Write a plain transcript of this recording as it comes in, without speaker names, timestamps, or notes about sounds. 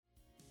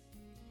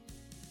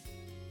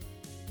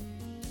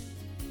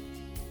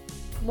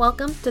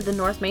Welcome to the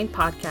North Main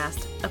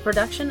Podcast, a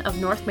production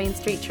of North Main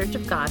Street Church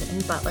of God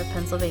in Butler,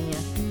 Pennsylvania.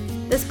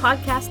 This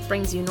podcast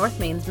brings you North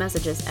Main's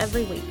messages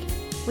every week.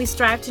 We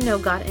strive to know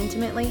God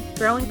intimately,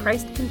 grow in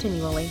Christ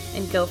continually,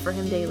 and go for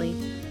Him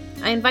daily.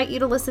 I invite you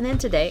to listen in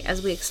today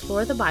as we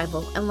explore the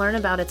Bible and learn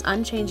about its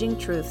unchanging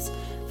truths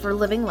for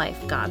living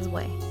life God's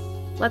way.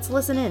 Let's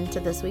listen in to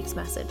this week's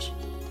message.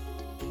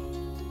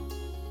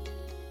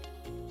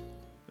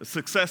 A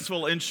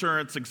successful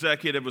insurance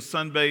executive was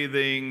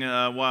sunbathing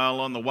while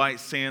on the white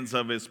sands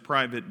of his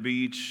private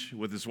beach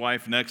with his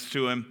wife next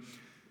to him,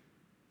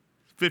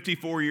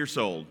 54 years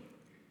old,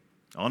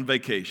 on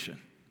vacation.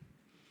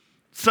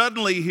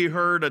 Suddenly, he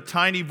heard a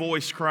tiny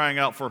voice crying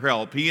out for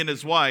help. He and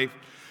his wife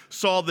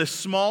saw this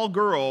small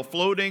girl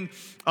floating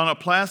on a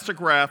plastic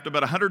raft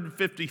about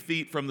 150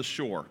 feet from the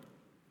shore.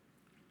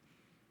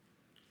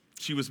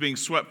 She was being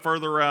swept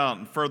further out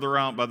and further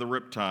out by the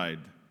riptide.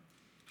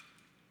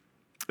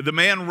 The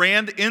man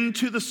ran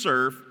into the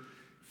surf,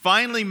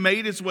 finally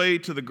made his way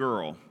to the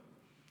girl.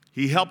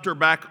 He helped her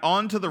back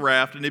onto the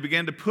raft, and he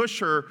began to push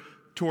her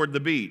toward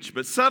the beach.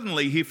 But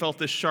suddenly, he felt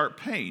this sharp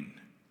pain.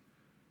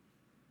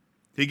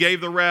 He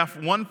gave the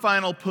raft one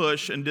final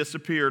push and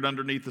disappeared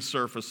underneath the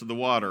surface of the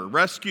water.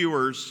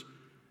 Rescuers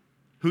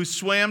who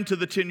swam to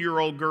the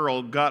 10-year-old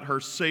girl got her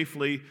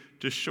safely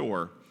to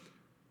shore.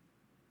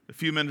 A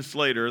few minutes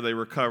later, they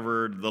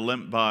recovered the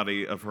limp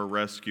body of her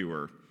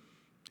rescuer.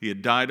 He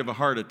had died of a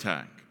heart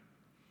attack.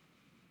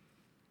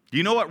 Do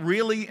you know what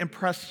really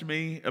impressed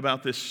me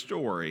about this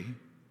story?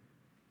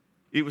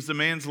 It was the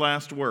man's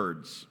last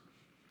words.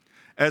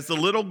 As the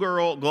little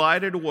girl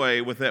glided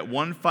away with that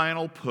one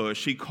final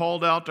push, he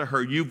called out to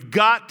her, "You've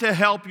got to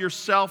help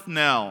yourself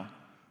now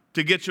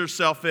to get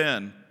yourself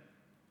in.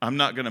 I'm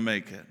not going to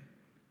make it."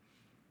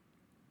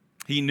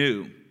 He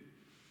knew.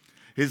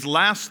 His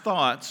last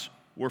thoughts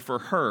were for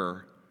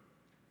her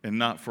and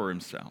not for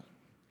himself.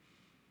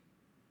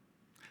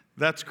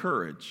 That's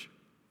courage.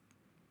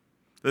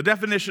 The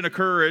definition of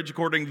courage,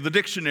 according to the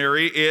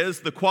dictionary, is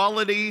the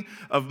quality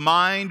of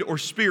mind or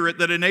spirit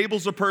that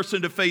enables a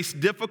person to face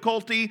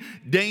difficulty,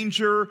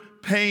 danger,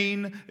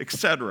 pain,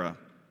 etc.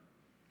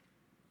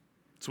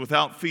 It's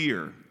without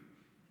fear.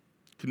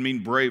 It can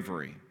mean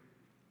bravery.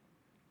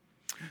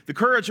 The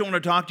courage I want to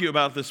talk to you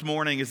about this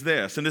morning is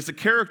this, and it's a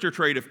character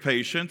trait of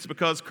patience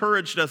because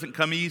courage doesn't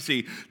come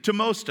easy to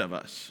most of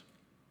us.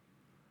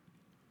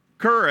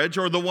 Courage,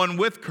 or the one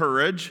with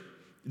courage,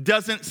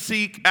 doesn't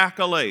seek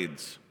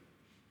accolades.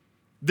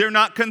 They're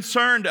not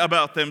concerned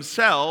about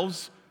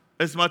themselves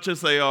as much as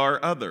they are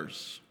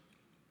others.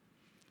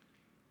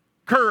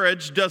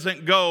 Courage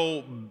doesn't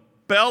go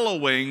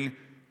bellowing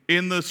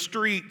in the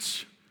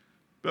streets,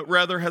 but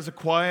rather has a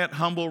quiet,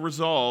 humble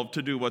resolve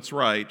to do what's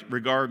right,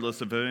 regardless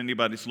of if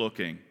anybody's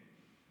looking.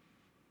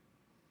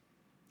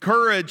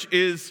 Courage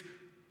is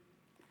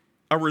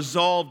a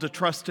resolve to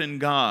trust in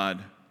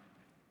God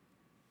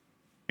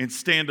and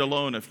stand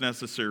alone if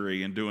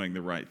necessary in doing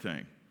the right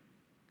thing.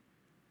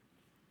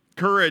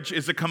 Courage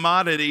is a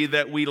commodity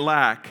that we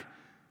lack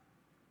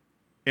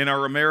in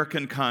our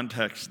American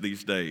context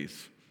these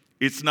days.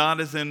 It's not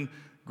as in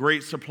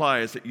great supply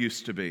as it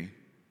used to be.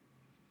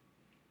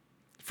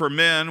 For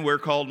men, we're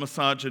called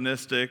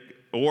misogynistic,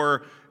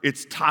 or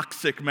it's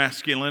toxic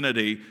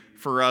masculinity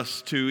for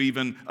us to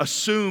even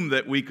assume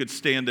that we could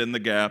stand in the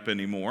gap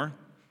anymore.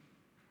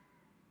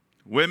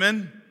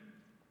 Women,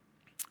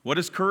 what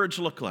does courage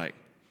look like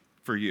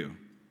for you?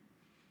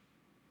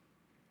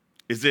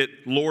 Is it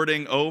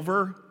lording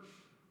over?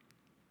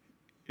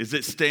 Is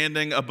it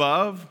standing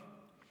above?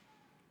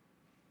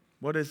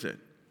 What is it?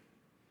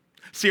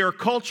 See, our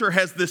culture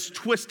has this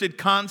twisted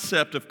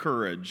concept of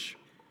courage.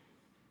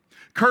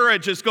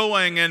 Courage is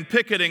going and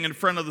picketing in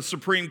front of the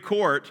Supreme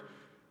Court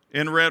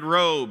in red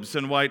robes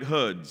and white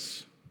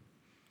hoods.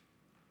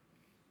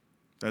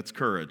 That's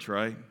courage,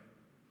 right?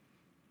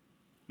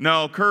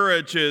 No,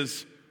 courage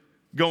is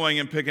going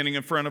and picketing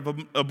in front of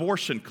an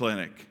abortion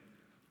clinic,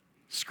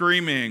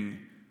 screaming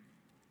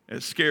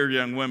at scared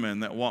young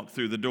women that walk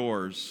through the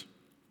doors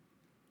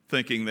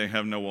thinking they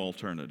have no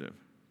alternative.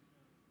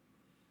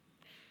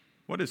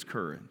 What is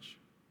courage?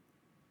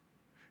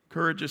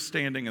 Courage is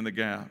standing in the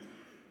gap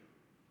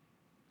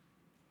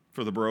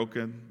for the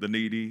broken, the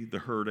needy, the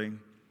hurting,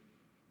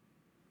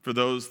 for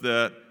those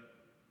that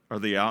are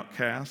the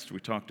outcast. We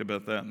talked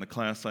about that in the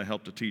class I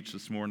helped to teach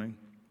this morning.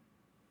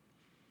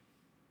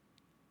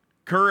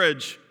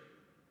 Courage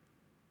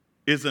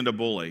isn't a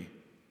bully.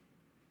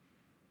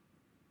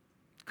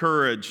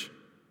 Courage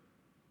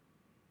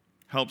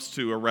helps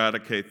to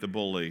eradicate the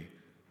bully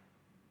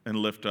and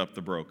lift up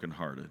the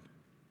brokenhearted.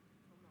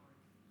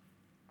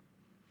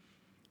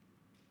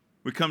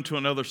 We come to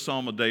another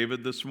Psalm of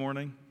David this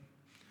morning,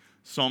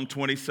 Psalm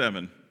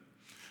 27.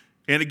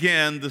 And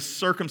again, the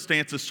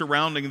circumstances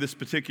surrounding this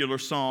particular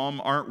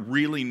psalm aren't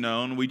really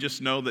known. We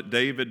just know that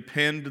David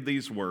penned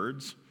these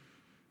words.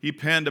 He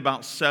penned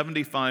about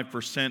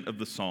 75% of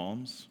the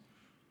Psalms.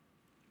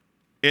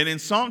 And in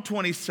Psalm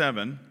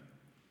 27,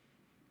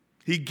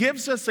 he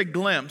gives us a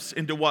glimpse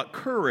into what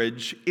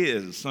courage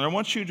is. And I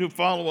want you to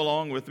follow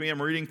along with me.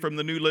 I'm reading from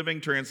the New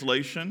Living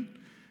Translation.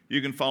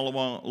 You can follow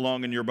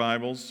along in your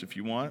Bibles if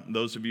you want, and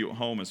those of you at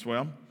home as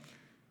well.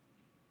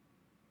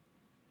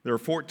 There are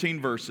 14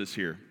 verses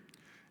here.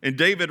 And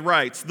David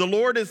writes, "The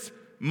Lord is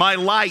my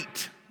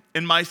light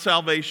and my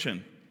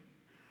salvation.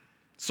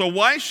 So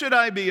why should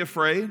I be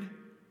afraid?"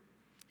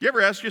 You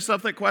ever ask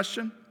yourself that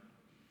question?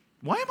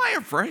 Why am I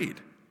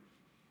afraid?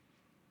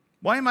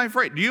 Why am I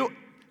afraid?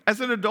 As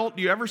an adult,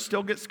 do you ever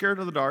still get scared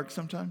of the dark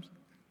sometimes?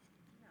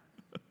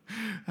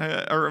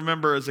 I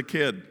remember as a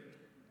kid,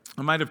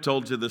 I might have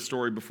told you this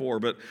story before,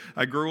 but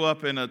I grew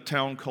up in a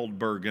town called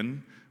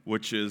Bergen,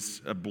 which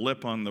is a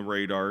blip on the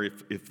radar,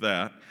 if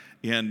that.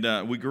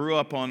 And we grew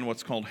up on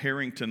what's called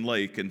Harrington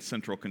Lake in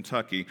central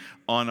Kentucky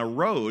on a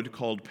road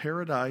called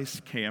Paradise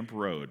Camp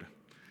Road.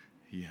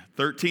 Yeah,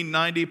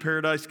 1390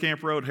 Paradise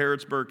Camp Road,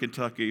 Harrodsburg,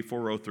 Kentucky,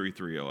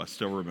 40330. I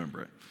still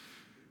remember it.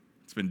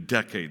 It's been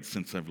decades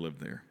since I've lived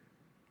there.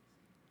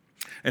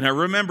 And I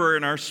remember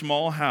in our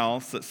small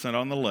house that sat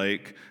on the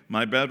lake,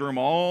 my bedroom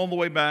all the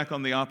way back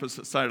on the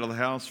opposite side of the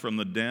house from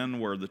the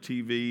den where the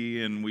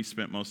TV and we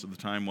spent most of the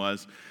time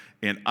was.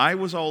 And I had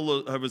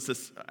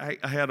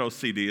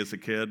OCD as a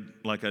kid,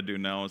 like I do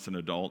now as an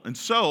adult. And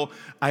so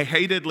I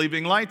hated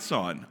leaving lights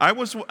on. I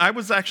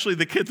was actually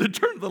the kid that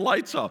turned the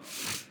lights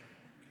off.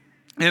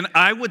 And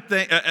I would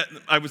think,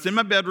 I was in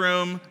my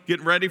bedroom,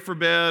 getting ready for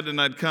bed, and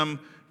I'd come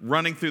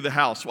running through the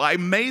house. Well, I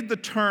made the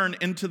turn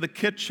into the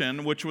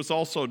kitchen, which was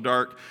also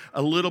dark,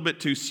 a little bit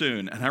too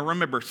soon. And I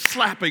remember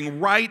slapping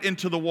right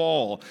into the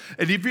wall.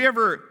 And have you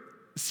ever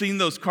seen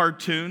those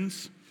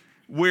cartoons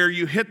where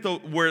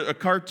where a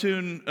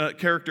cartoon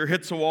character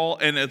hits a wall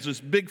and it's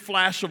this big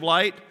flash of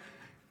light?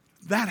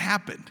 That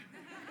happened.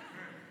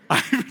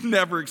 I've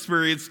never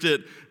experienced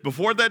it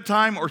before that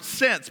time or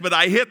since, but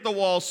I hit the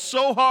wall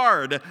so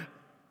hard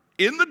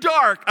in the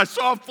dark, I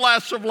saw a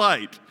flash of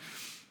light.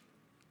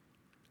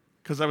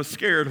 Because I was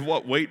scared of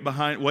what waited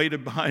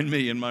behind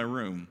me in my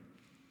room.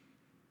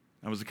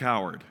 I was a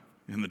coward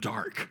in the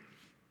dark.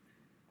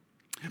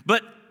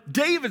 But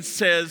David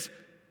says,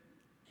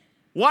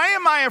 why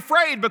am I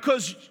afraid?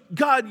 Because,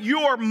 God,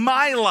 you're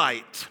my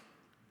light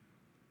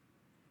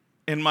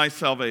and my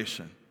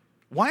salvation.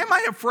 Why am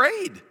I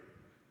afraid?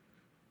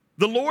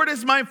 The Lord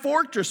is my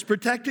fortress,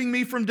 protecting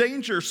me from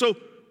danger. So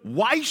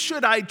why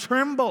should I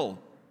tremble?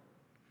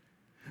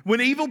 When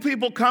evil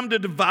people come to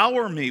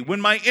devour me, when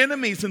my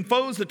enemies and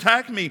foes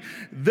attack me,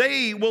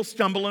 they will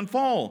stumble and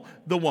fall.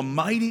 Though a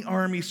mighty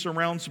army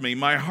surrounds me,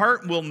 my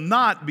heart will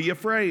not be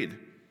afraid.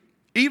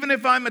 Even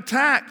if I'm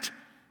attacked.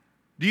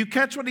 Do you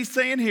catch what he's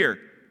saying here?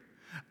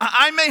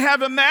 I may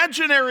have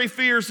imaginary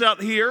fears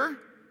out here,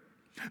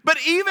 but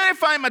even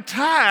if I'm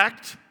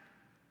attacked,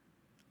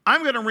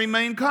 I'm going to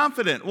remain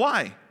confident.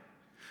 Why?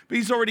 But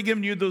he's already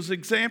given you those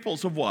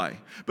examples of why.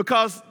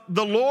 Because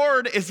the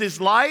Lord is his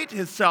light,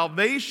 his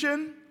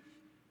salvation,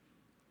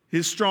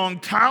 his strong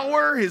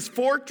tower, his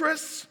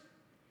fortress.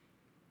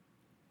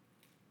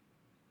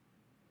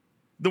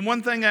 The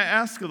one thing I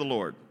ask of the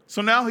Lord.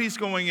 So now he's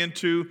going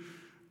into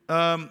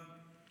a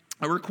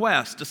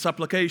request, a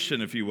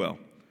supplication, if you will.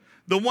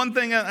 The one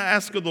thing I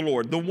ask of the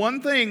Lord, the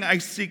one thing I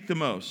seek the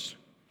most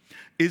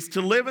is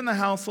to live in the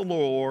house of the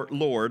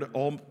Lord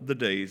all the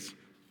days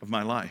of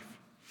my life,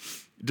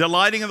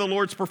 delighting in the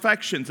Lord's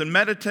perfections and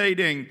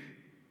meditating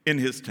in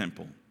his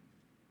temple.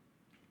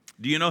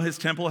 Do you know his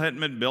temple hadn't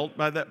been built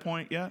by that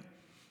point yet?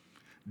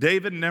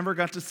 David never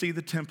got to see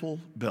the temple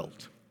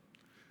built.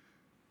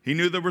 He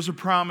knew there was a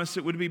promise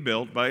it would be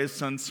built by his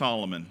son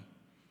Solomon.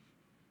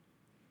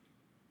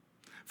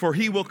 For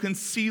he will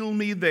conceal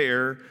me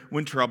there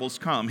when troubles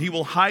come. He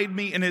will hide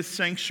me in his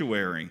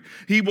sanctuary.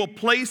 He will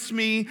place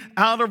me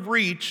out of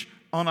reach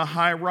on a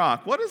high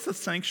rock. What is the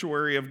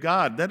sanctuary of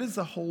God? That is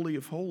the Holy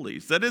of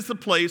Holies. That is the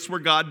place where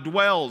God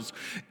dwells.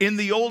 In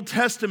the Old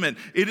Testament,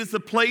 it is the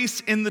place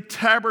in the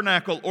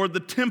tabernacle or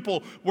the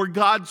temple where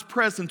God's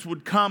presence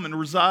would come and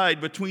reside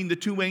between the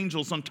two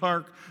angels on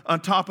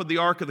top of the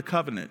Ark of the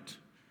Covenant.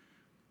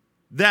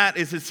 That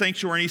is his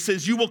sanctuary. And he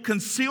says, you will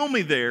conceal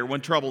me there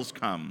when troubles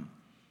come.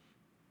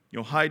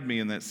 You'll hide me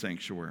in that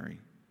sanctuary.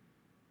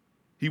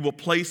 He will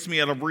place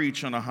me out of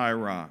reach on a high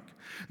rock.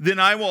 Then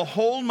I will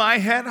hold my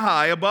head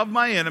high above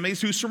my enemies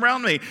who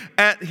surround me.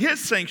 At his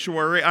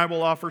sanctuary I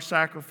will offer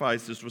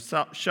sacrifices with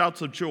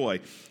shouts of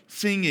joy,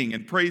 singing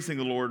and praising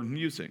the Lord with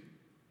music.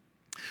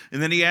 And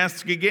then he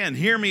asks again,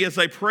 hear me as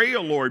I pray,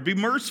 O Lord. Be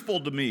merciful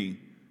to me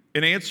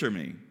and answer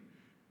me.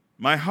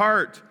 My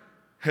heart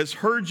has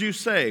heard you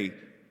say,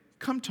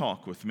 come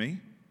talk with me.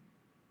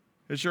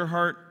 Has your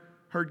heart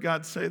heard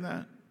God say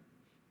that?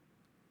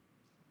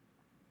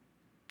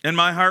 And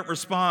my heart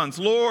responds,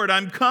 Lord,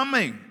 I'm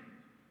coming.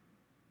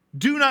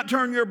 Do not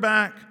turn your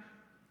back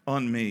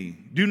on me.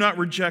 Do not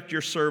reject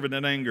your servant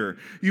in anger.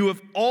 You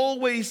have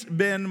always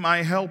been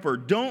my helper.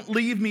 Don't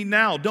leave me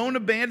now. Don't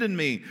abandon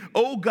me,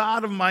 O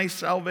God of my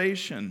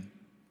salvation.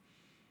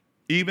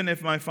 Even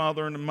if my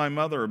father and my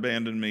mother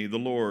abandon me, the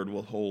Lord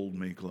will hold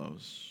me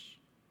close.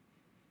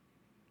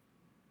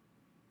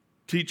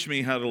 Teach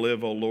me how to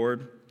live, O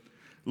Lord,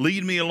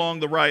 Lead me along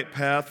the right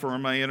path, for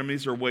my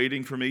enemies are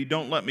waiting for me.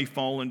 Don't let me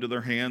fall into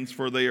their hands,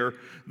 for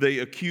they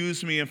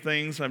accuse me of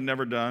things I've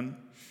never done.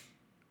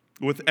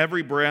 With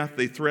every breath,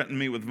 they threaten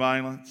me with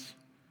violence.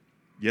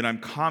 Yet I'm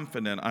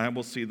confident I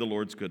will see the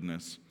Lord's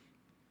goodness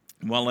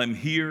while I'm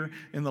here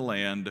in the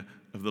land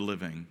of the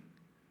living.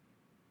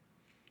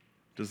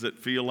 Does it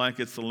feel like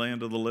it's the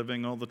land of the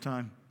living all the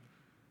time?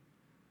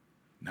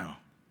 No.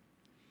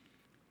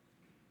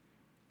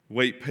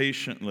 Wait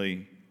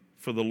patiently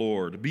for the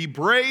Lord. Be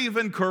brave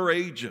and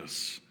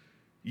courageous.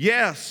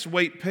 Yes,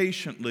 wait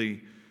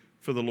patiently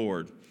for the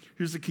Lord.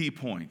 Here's the key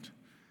point.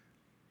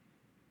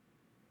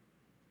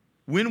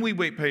 When we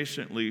wait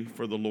patiently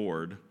for the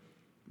Lord,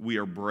 we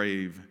are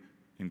brave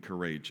and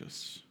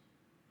courageous.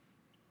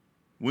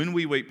 When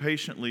we wait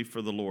patiently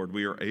for the Lord,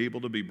 we are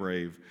able to be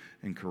brave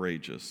and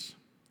courageous.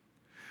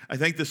 I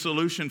think the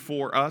solution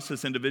for us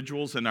as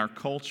individuals in our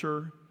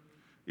culture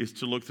is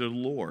to look to the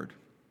Lord.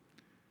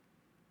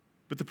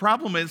 But the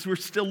problem is we're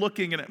still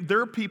looking at it. There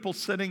are people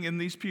sitting in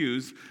these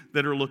pews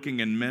that are looking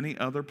in many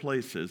other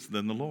places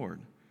than the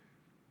Lord.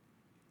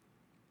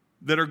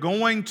 That are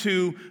going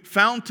to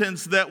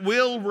fountains that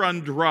will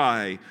run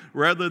dry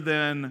rather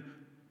than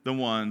the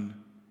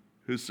one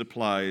who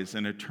supplies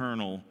an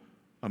eternal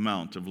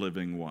amount of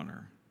living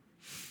water.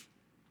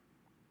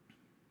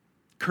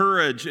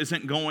 Courage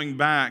isn't going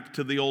back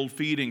to the old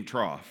feeding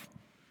trough,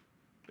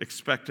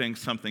 expecting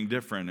something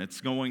different. It's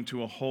going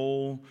to a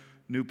whole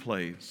new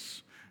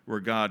place where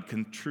God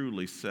can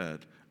truly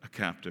set a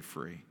captive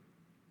free.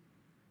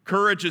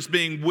 Courage is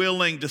being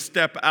willing to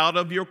step out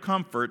of your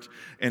comfort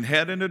and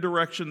head in a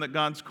direction that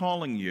God's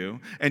calling you,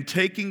 and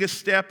taking a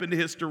step into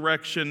His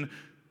direction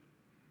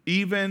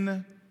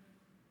even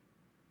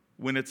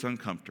when it's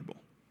uncomfortable.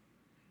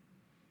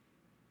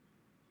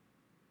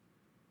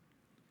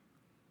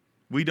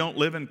 We don't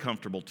live in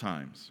comfortable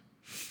times.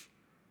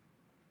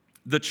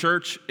 The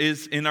church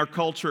in our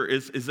culture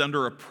is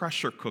under a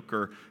pressure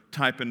cooker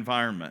type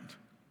environment.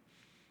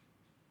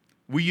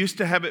 We used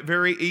to have it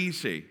very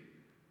easy.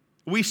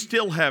 We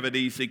still have it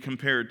easy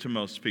compared to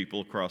most people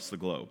across the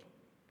globe.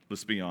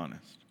 Let's be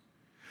honest.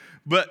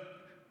 But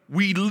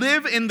we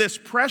live in this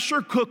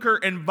pressure cooker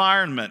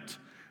environment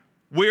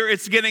where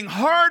it's getting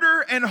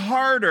harder and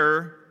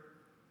harder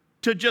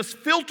to just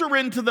filter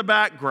into the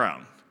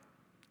background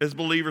as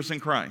believers in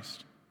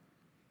Christ.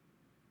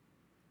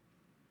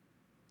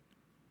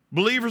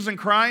 Believers in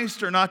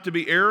Christ are not to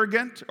be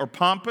arrogant or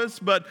pompous,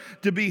 but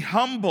to be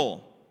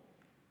humble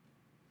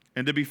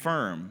and to be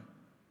firm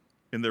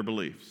in their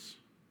beliefs.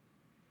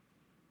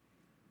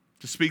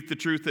 To speak the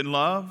truth in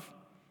love,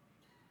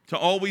 to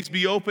always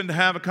be open to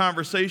have a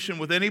conversation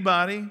with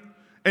anybody,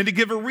 and to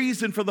give a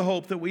reason for the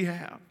hope that we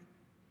have.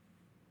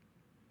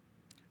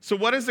 So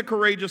what is a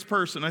courageous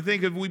person? I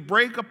think if we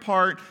break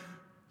apart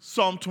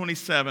Psalm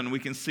 27, we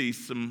can see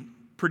some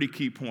pretty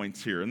key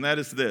points here, and that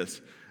is this.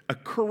 A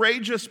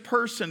courageous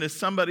person is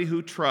somebody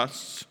who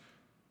trusts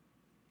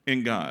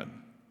in God,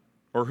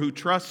 or who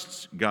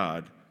trusts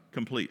God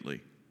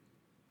completely.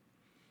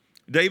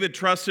 David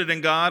trusted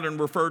in God and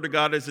referred to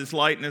God as his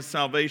light and his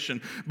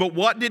salvation. But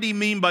what did he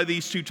mean by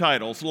these two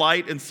titles,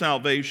 light and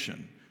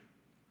salvation?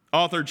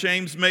 Author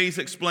James Mays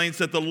explains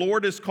that the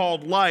Lord is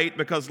called light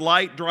because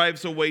light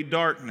drives away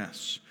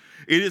darkness.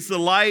 It is the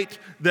light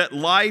that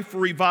life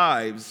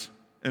revives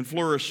and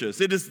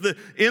flourishes. It is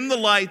in the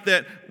light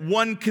that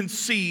one can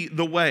see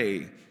the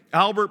way.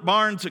 Albert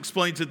Barnes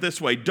explains it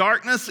this way: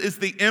 darkness is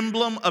the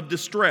emblem of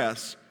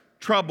distress,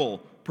 trouble,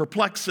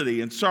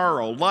 perplexity, and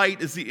sorrow.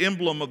 Light is the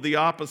emblem of the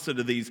opposite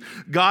of these.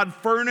 God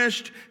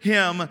furnished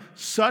him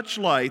such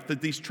light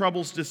that these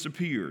troubles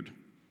disappeared,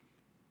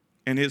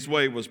 and his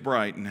way was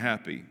bright and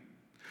happy.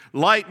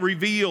 Light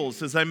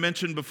reveals, as I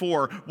mentioned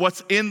before,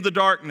 what's in the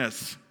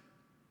darkness.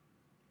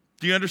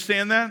 Do you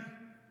understand that?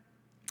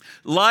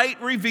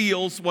 Light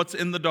reveals what's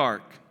in the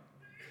dark.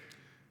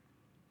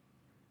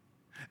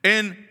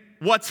 And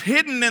what's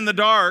hidden in the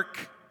dark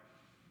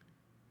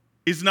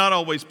is not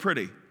always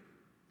pretty.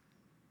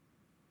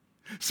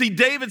 See,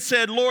 David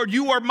said, Lord,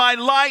 you are my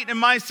light and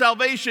my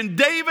salvation.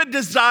 David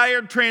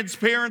desired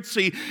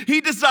transparency.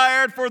 He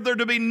desired for there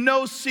to be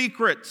no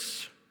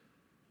secrets.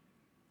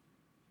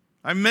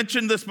 I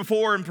mentioned this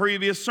before in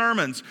previous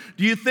sermons.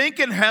 Do you think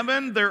in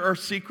heaven there are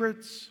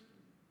secrets?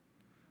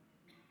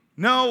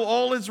 No,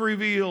 all is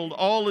revealed,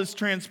 all is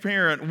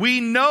transparent.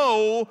 We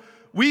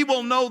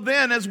will know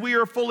then as we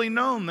are fully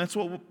known. That's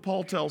what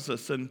Paul tells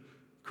us in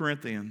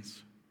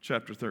Corinthians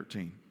chapter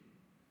 13.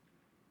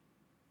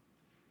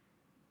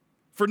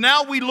 For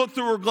now we look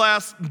through a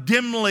glass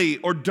dimly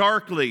or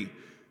darkly,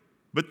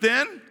 but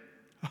then,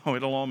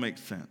 it'll all make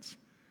sense.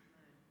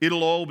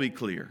 It'll all be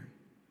clear.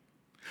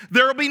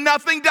 There will be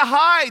nothing to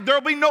hide. There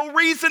will be no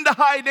reason to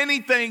hide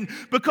anything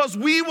because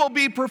we will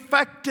be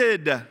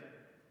perfected.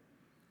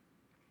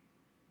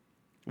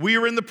 We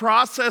are in the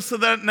process of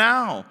that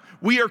now.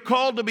 We are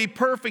called to be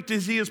perfect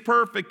as He is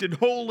perfect and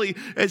holy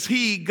as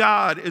He,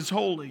 God, is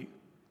holy.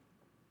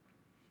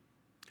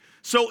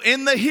 So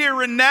in the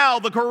here and now,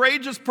 the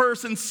courageous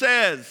person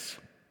says,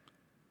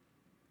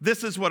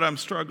 this is what I'm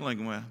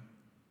struggling with.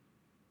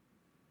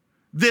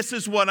 This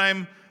is what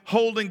I'm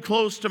holding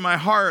close to my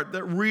heart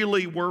that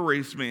really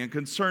worries me and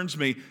concerns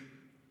me.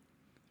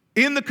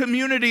 In the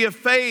community of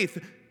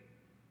faith,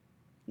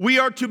 we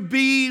are to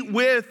be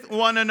with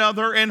one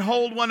another and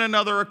hold one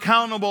another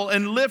accountable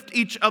and lift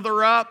each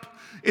other up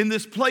in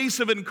this place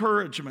of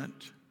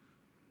encouragement.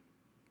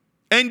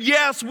 And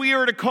yes, we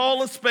are to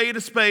call a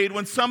spade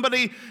when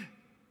somebody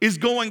is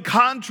going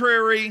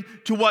contrary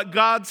to what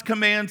God's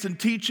commands and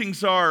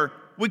teachings are.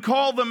 We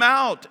call them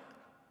out.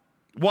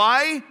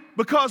 Why?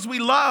 Because we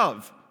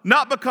love,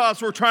 not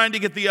because we're trying to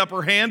get the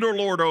upper hand or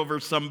lord over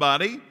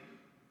somebody.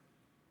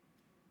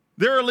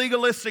 There are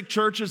legalistic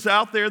churches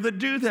out there that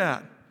do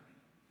that,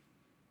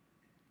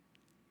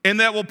 and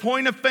that will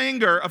point a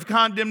finger of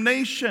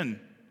condemnation.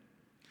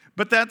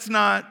 But that's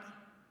not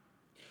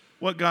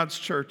what God's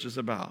church is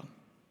about.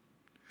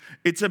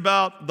 It's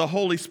about the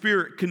Holy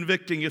Spirit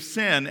convicting of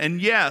sin.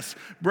 And yes,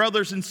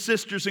 brothers and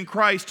sisters in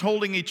Christ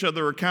holding each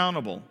other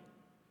accountable.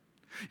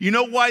 You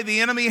know why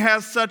the enemy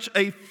has such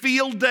a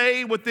field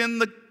day within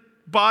the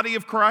body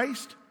of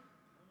Christ?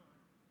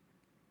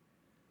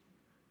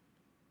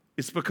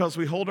 It's because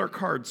we hold our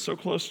cards so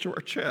close to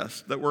our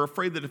chest that we're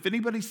afraid that if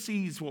anybody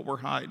sees what we're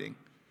hiding,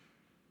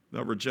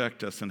 they'll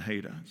reject us and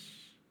hate us.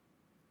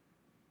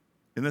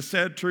 And the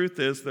sad truth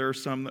is there are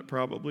some that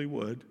probably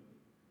would.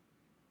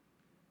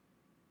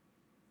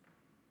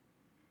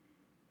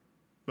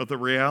 But the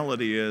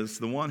reality is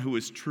the one who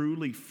is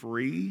truly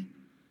free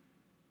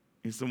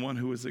is the one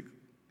who has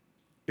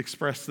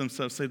expressed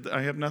themselves, say,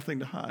 I have nothing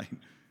to hide.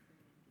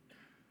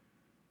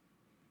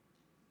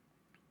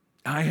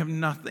 I have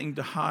nothing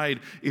to hide.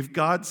 If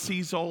God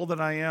sees all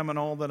that I am and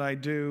all that I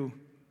do,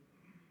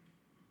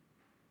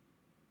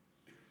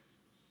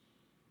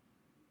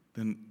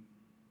 then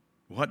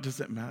what does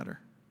it matter?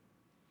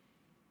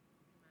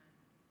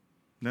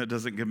 That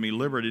doesn't give me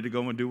liberty to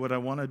go and do what I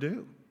want to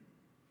do.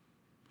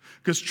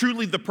 Because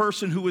truly the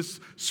person who is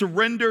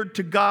surrendered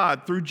to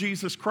God through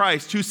Jesus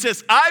Christ, who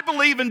says, I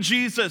believe in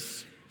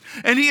Jesus,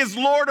 and He is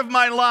Lord of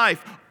my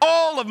life,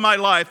 all of my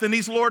life, and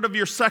He's Lord of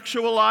your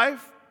sexual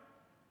life.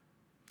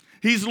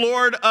 He's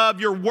Lord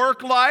of your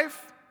work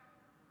life.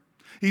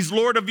 He's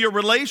Lord of your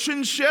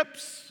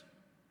relationships.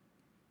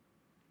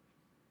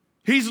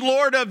 He's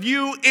Lord of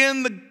you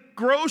in the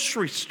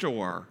grocery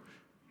store,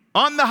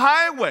 on the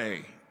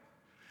highway.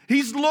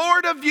 He's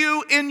Lord of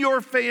you in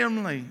your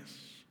families.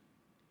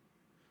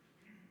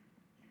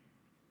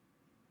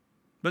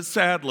 But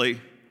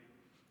sadly,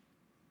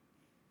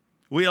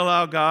 we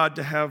allow God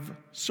to have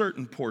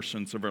certain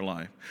portions of our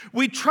life.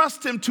 We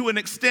trust Him to an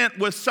extent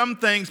with some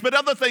things, but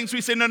other things we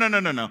say,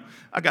 no.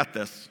 I got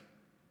this.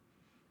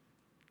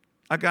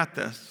 I got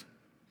this.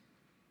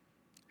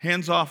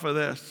 Hands off of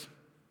this.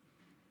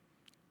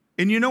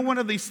 And you know one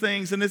of these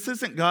things, and this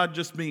isn't God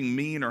just being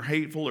mean or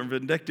hateful or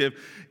vindictive,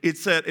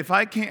 it's that if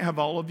I can't have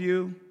all of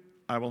you,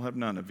 I will have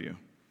none of you.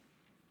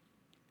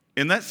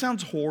 And that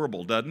sounds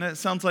horrible, doesn't it? It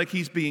sounds like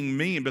He's being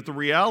mean, but the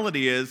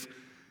reality is,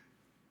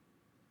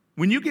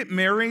 when you get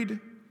married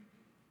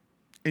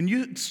and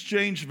you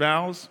exchange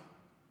vows,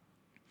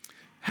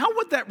 how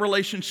would that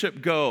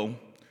relationship go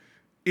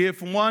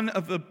if one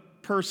of the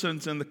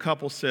persons in the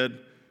couple said,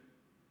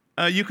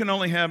 you can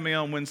only have me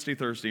on Wednesday,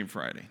 Thursday, and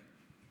Friday?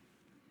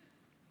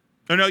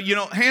 Or no,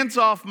 hands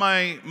off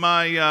my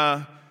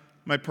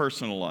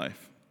personal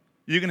life.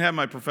 You can have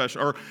my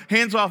professional, or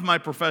hands off my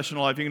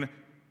professional life.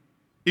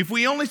 If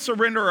we only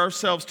surrender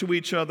ourselves to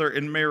each other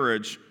in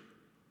marriage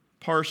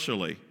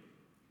partially,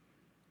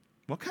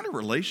 what kind of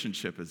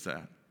relationship is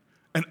that?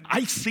 And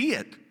I see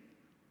it.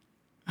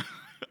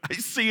 I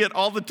see it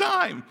all the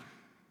time.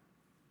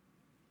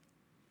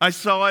 I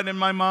saw it in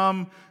my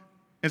mom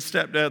and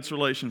stepdad's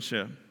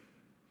relationship.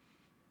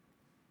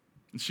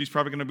 And she's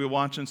probably going to be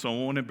watching, so I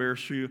won't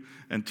embarrass you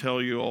and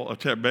tell you all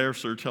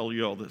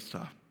this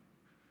stuff.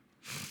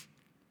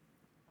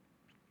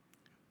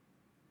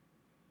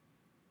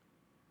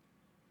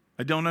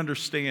 I don't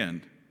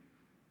understand,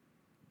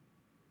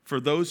 for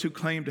those who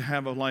claim to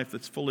have a life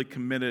that's fully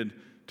committed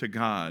to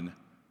God,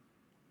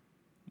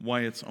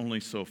 why it's only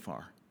so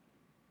far.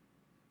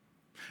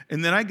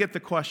 And then I get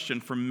the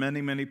question from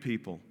many, many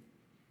people,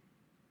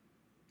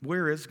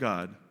 where is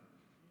God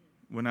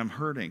when I'm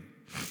hurting?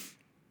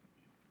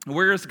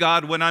 Where is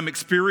God when I'm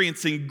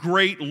experiencing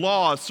great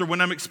loss, or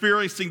when I'm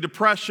experiencing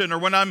depression, or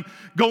when I'm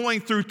going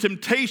through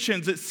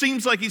temptations? It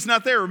seems like He's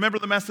not there. Remember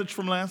the message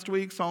from last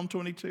week, Psalm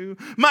 22?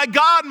 My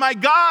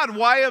God,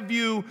 why have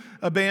you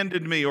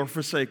abandoned me or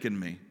forsaken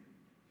me?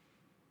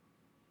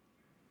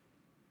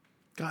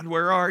 God,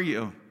 where are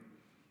you?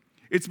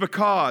 It's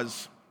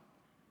because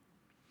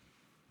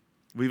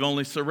we've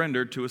only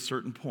surrendered to a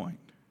certain point.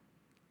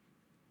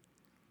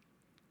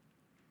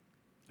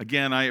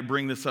 Again, I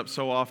bring this up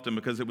so often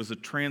because it was a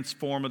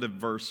transformative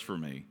verse for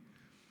me.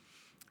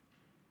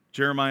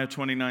 Jeremiah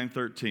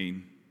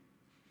 29:13.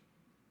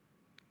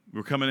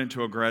 We're coming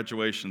into a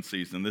graduation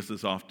season. This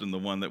is often the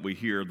one that we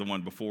hear, the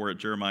one before it,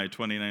 Jeremiah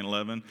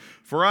 29:11.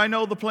 For I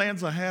know the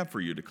plans I have for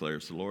you,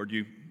 declares the Lord.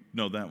 You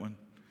know that one?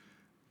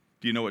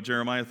 Do you know what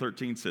Jeremiah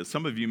 13 says?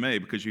 Some of you may,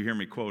 because you hear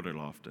me quote it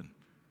often.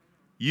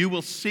 You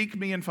will seek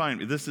me and find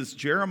me. This is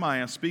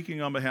Jeremiah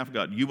speaking on behalf of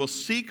God. You will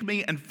seek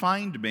me and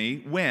find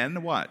me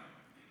when what?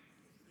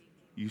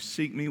 You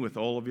seek me with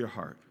all of your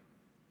heart.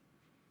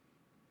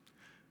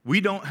 We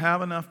don't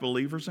have enough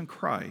believers in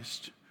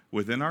Christ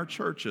within our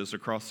churches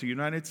across the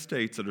United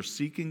States that are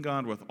seeking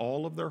God with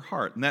all of their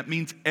heart. And that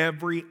means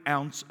every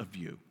ounce of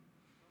you,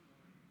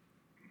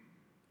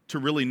 to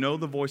really know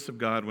the voice of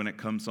God when it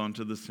comes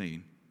onto the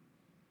scene.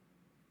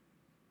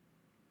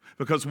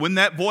 Because when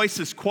that voice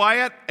is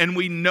quiet and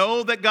we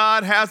know that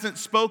God hasn't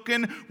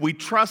spoken, we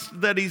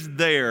trust that He's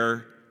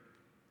there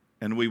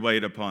and we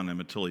wait upon Him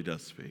until He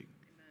does speak.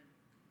 Amen.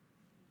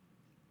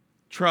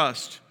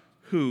 Trust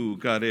who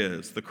God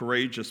is. The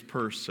courageous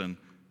person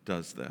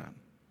does that.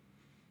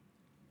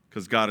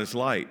 Because God is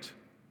light.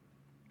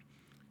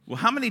 Well,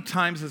 how many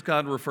times has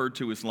God referred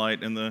to as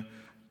light in the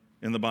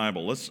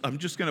Bible? I'm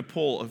just going to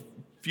pull a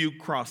few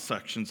cross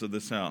sections of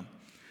this out.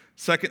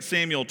 2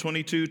 Samuel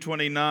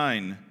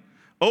 22:29.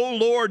 O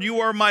Lord, you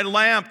are my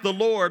lamp. The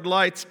Lord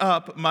lights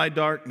up my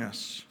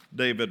darkness,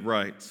 David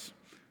writes.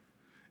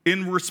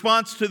 In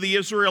response to the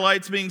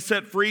Israelites being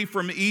set free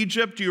from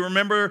Egypt, do you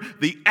remember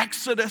the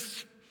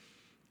Exodus?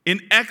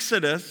 In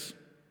Exodus,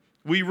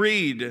 we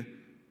read,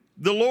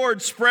 the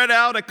Lord spread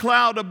out a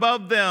cloud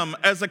above them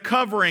as a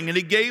covering, and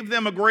He gave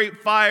them a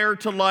great fire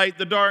to light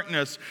the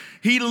darkness.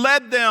 He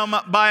led them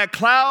by a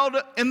cloud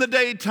in the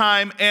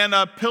daytime and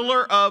a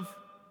pillar of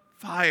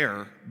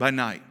fire by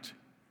night.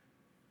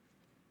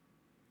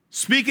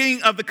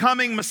 Speaking of the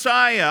coming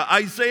Messiah,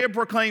 Isaiah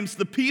proclaims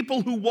the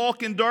people who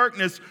walk in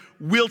darkness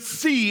will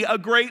see a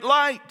great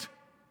light.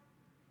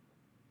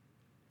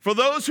 For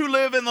those who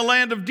live in the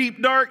land of deep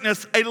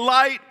darkness, a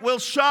light will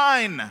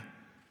shine.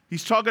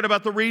 He's talking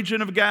about the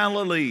region of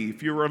Galilee,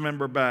 if you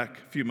remember back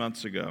a few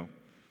months ago.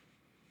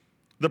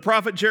 The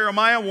prophet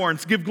Jeremiah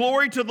warns, give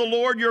glory to the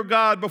Lord your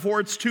God before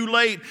it's too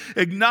late.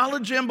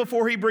 Acknowledge Him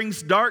before He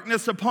brings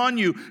darkness upon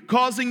you,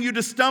 causing you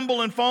to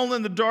stumble and fall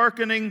in the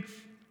darkening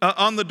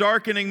on the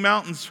darkening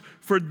mountains.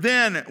 For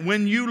then,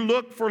 when you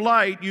look for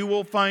light, you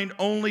will find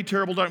only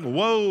terrible darkness.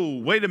 Whoa,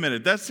 wait a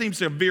minute. That seems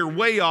to veer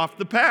way off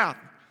the path.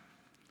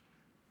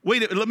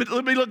 Wait, let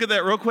me look at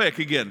that real quick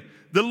again.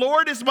 The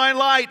Lord is my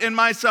light and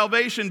my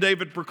salvation,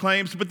 David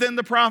proclaims. But then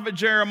the prophet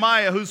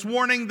Jeremiah, who's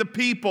warning the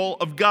people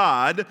of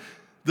God,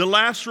 the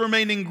last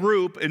remaining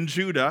group in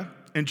Judah,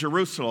 in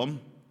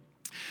Jerusalem,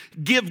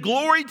 give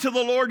glory to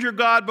the Lord your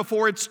God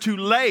before it's too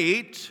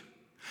late.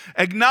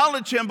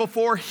 Acknowledge Him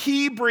before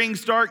He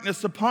brings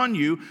darkness upon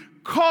you,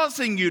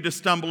 causing you to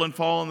stumble and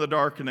fall on the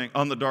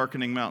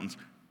darkening mountains.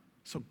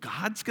 So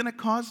God's going to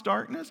cause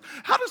darkness?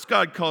 How does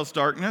God cause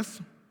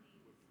darkness?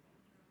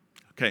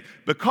 Okay,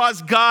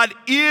 because God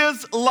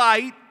is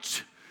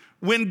light,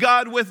 when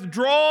God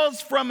withdraws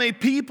from a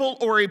people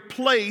or a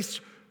place,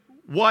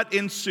 what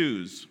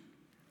ensues?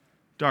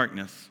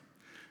 Darkness.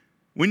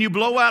 When you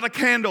blow out a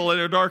candle in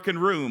a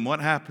darkened room,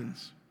 what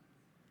happens?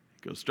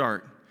 It goes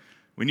dark.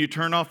 When you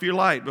turn off your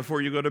light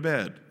before you go to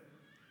bed,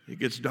 it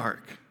gets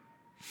dark.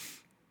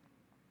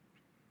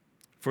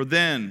 For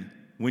then,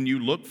 when you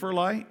look for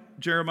light,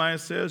 Jeremiah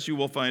says, you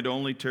will find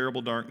only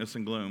terrible darkness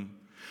and gloom.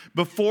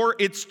 Before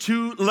it's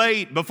too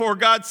late, before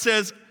God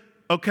says,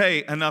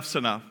 okay, enough's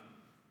enough.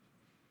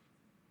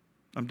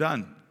 I'm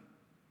done.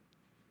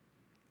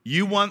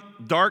 You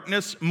want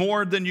darkness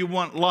more than you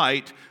want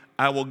light.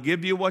 I will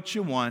give you what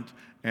you want,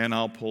 and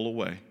I'll pull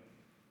away.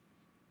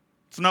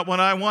 It's not what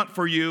I want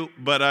for you,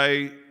 but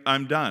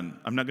I'm done.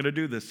 I'm not going to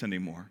do this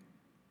anymore.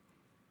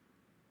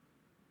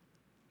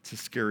 It's a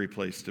scary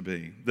place to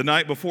be. The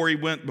night before he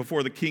went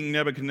before the king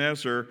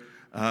Nebuchadnezzar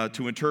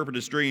to interpret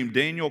his dream,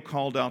 Daniel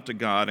called out to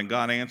God, and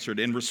God answered.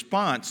 In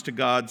response to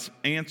God's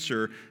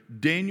answer,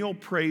 Daniel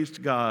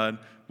praised God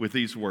with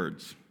these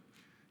words.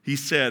 He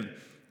said,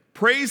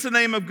 praise the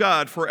name of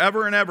God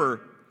forever and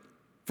ever,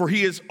 for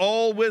He is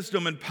all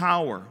wisdom and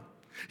power.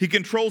 He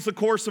controls the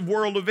course of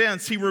world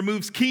events. He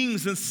removes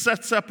kings and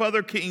sets up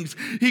other kings.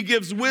 He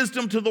gives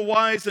wisdom to the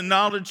wise and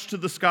knowledge to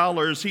the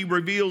scholars. He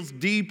reveals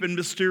deep and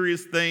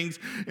mysterious things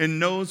and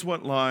knows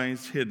what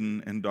lies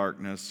hidden in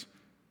darkness,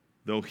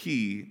 though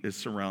He is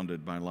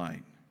surrounded by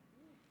light.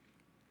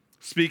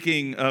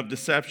 Speaking of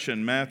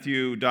deception,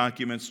 Matthew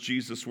documents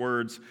Jesus'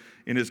 words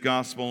in his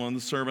gospel on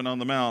the Sermon on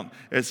the Mount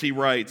as he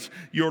writes,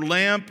 your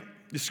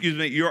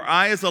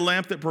eye is a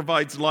lamp that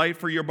provides light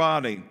for your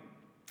body.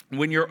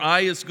 When your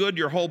eye is good,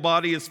 your whole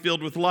body is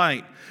filled with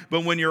light.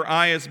 But when your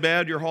eye is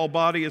bad, your whole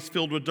body is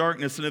filled with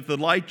darkness. And if the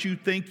light you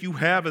think you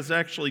have is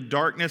actually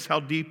darkness, how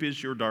deep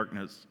is your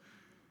darkness?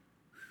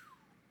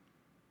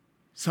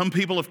 Some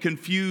people have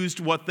confused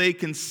what they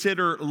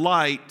consider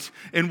light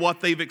and what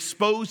they've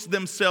exposed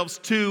themselves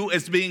to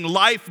as being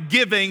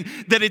life-giving,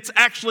 that it's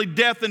actually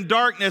death and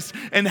darkness.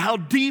 And how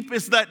deep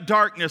is that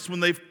darkness when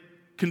they've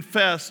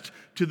confessed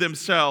to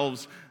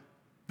themselves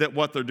that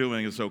what they're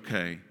doing is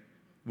okay,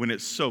 when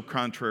it's so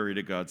contrary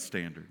to God's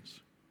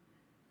standards.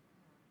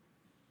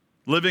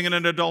 Living in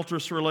an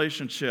adulterous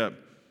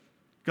relationship,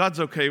 God's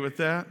okay with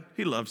that.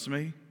 He loves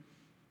me.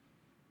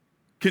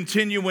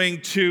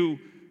 Continuing to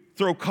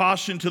throw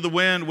caution to the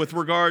wind with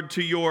regard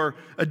to your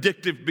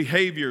addictive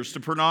behaviors, to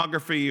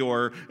pornography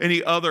or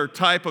any other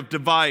type of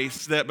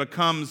device that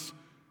becomes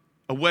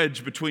a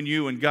wedge between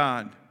you and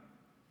God.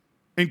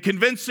 And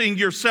convincing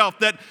yourself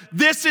that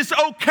this is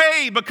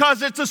okay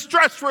because it's a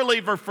stress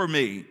reliever for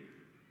me.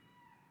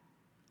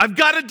 I've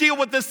got to deal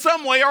with this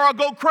some way or I'll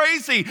go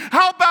crazy.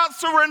 How about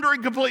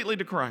surrendering completely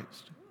to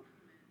Christ?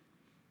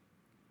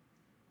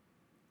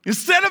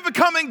 Instead of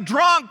becoming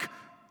drunk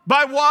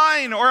by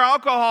wine or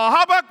alcohol,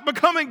 how about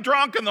becoming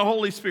drunk in the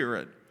Holy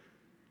Spirit?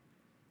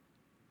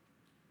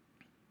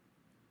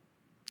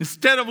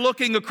 Instead of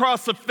looking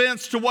across the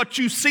fence to what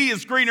you see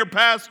as greener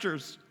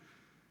pastures,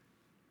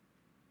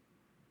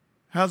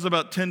 how's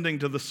about tending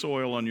to the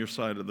soil on your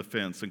side of the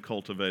fence and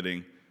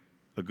cultivating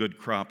a good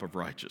crop of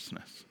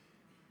righteousness?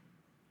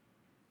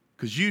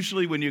 Because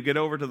usually when you get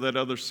over to that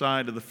other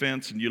side of the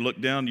fence and you look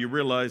down, you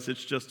realize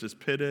it's just as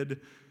pitted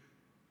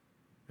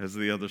as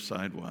the other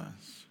side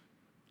was.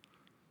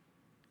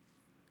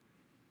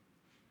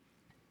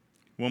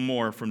 One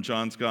more from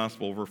John's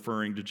Gospel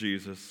referring to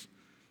Jesus.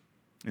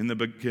 In the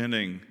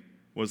beginning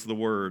was the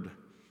Word,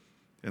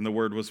 and the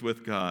Word was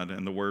with God,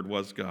 and the Word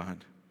was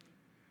God.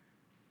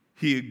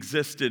 He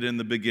existed in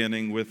the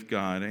beginning with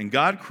God, and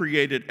God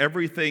created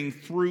everything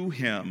through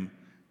him,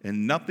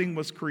 and nothing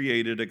was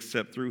created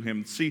except through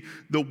him. See,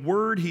 the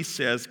Word, he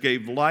says,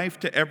 gave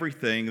life to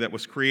everything that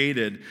was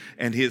created,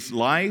 and his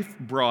life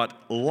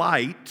brought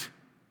light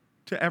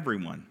to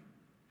everyone.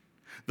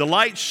 The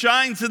light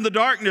shines in the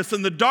darkness,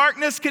 and the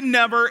darkness can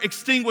never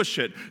extinguish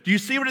it. Do you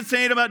see what it's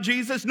saying about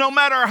Jesus? No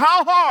matter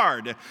how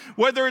hard,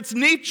 whether it's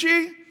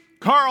Nietzsche,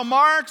 Karl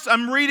Marx,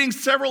 I'm reading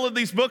several of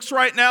these books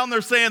right now, and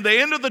they're saying the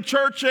end of the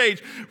church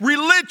age,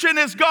 religion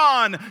is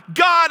gone,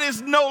 God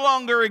is no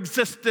longer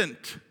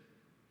existent.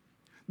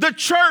 The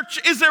church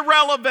is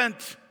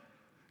irrelevant.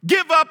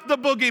 Give up the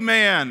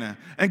boogeyman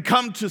and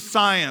come to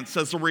science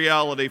as a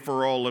reality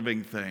for all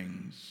living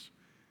things.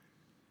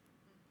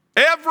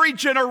 Every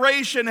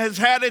generation has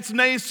had its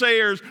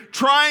naysayers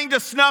trying to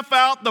snuff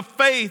out the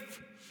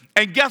faith.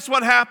 And guess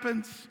what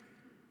happens?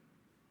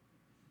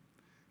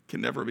 It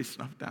can never be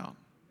snuffed out.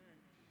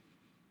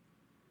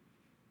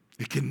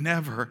 It can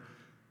never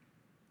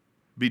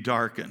be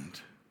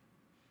darkened.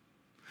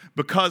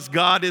 Because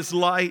God is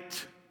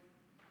light.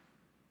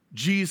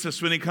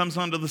 Jesus, when he comes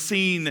onto the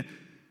scene,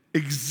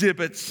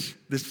 exhibits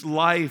this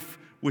life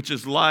which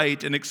is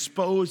light and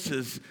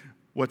exposes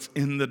what's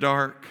in the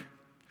dark.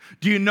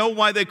 Do you know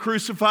why they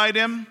crucified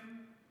him?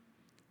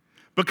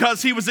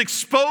 Because he was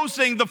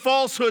exposing the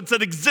falsehoods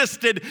that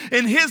existed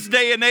in his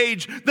day and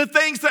age, the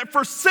things that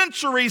for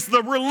centuries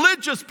the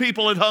religious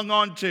people had hung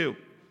on to.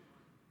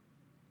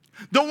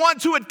 The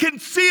ones who had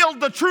concealed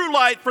the true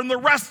light from the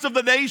rest of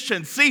the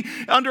nation. See,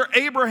 under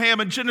Abraham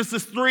in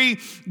Genesis 3,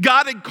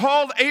 God had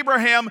called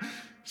Abraham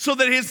so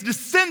that his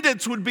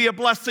descendants would be a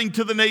blessing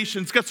to the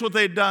nations. Guess what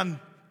they had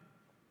done?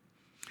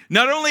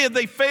 Not only had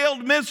they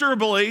failed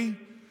miserably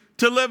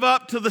to live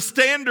up to the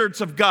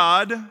standards of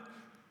God,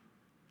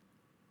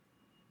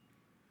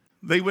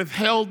 they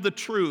withheld the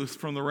truth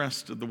from the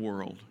rest of the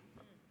world.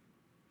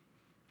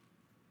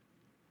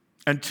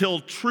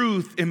 Until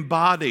truth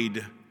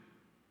embodied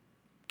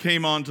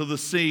came onto the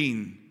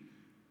scene.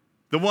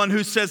 The one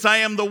who says, I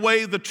am the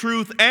way, the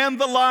truth, and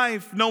the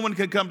life. No one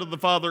can come to the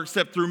Father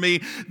except through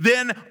me.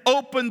 Then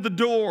opened the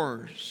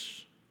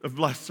doors of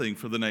blessing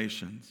for the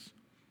nations.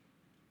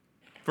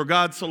 For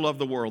God so loved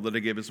the world that he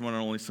gave his one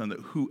and only Son, that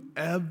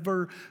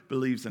whoever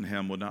believes in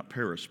him will not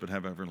perish but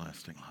have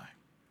everlasting life.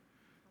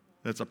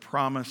 That's a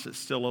promise that's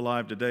still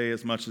alive today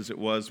as much as it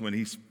was when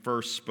he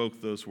first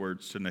spoke those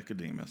words to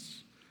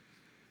Nicodemus.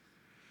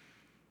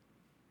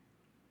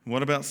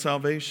 What about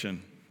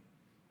salvation?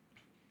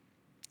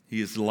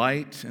 He is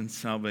light and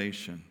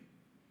salvation.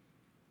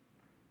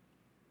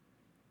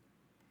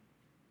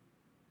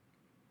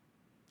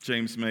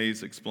 James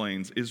Mays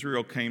explains,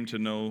 Israel came to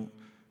know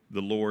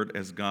the Lord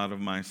as God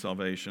of my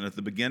salvation. At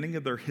the beginning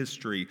of their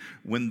history,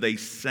 when they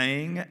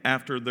sang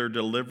after their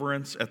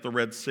deliverance at the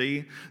Red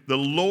Sea, the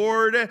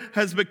Lord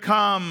has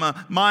become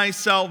my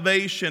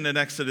salvation in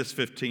Exodus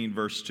 15,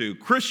 verse 2.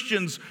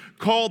 Christians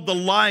called the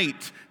Lord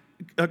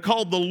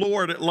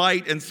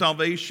light and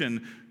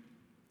salvation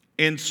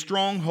and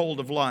stronghold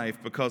of life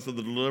because of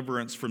the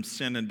deliverance from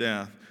sin and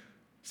death.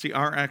 See,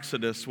 our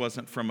exodus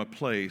wasn't from a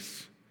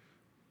place,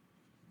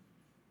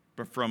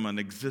 but from an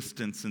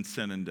existence in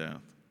sin and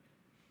death.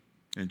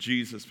 And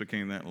Jesus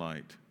became that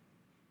light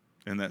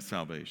and that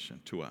salvation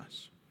to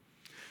us.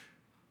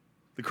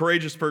 The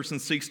courageous person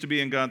seeks to be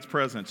in God's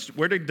presence.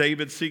 Where did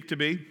David seek to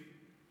be?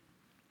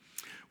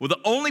 Well, the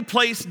only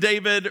place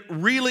David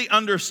really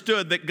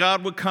understood that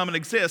God would come and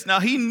exist. Now,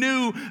 he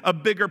knew a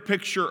bigger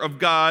picture of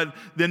God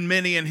than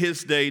many in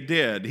his day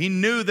did. He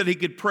knew that he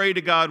could pray to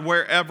God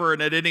wherever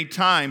and at any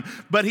time.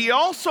 But he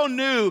also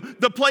knew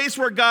the place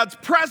where God's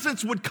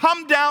presence would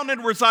come down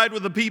and reside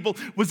with the people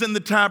was in the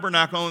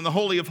tabernacle, in the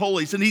Holy of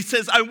Holies. And he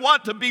says, I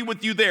want to be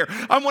with you there.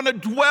 I want to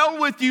dwell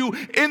with you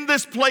in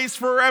this place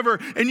forever.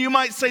 And you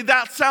might say,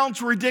 that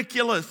sounds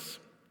ridiculous.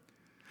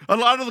 A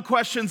lot of the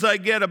questions I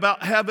get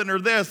about heaven are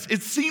this.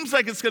 It seems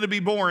like it's going to be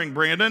boring,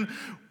 Brandon.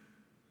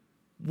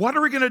 What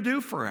are we going to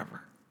do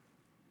forever?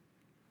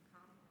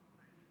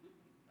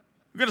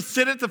 We're going to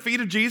sit at the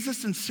feet of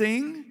Jesus and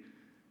sing?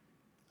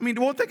 I mean,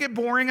 won't they get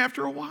boring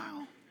after a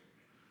while?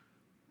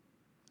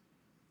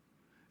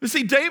 You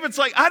see, David's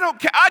like, I don't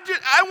care.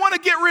 I want to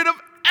get rid of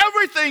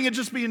everything and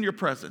just be in your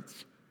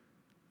presence.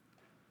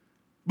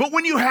 But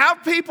when you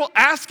have people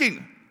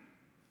asking,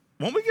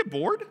 won't we get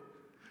bored?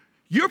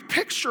 Your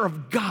picture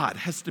of God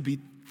has to be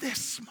this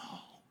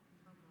small.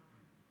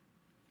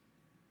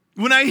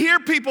 When I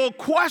hear people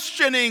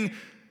questioning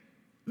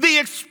the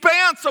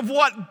expanse of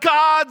what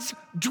God's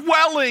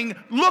dwelling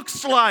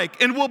looks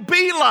like and will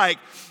be like,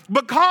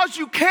 because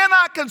you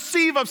cannot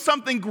conceive of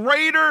something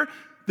greater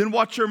than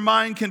what your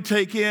mind can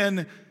take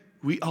in,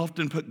 we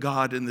often put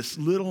God in this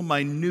little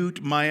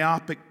minute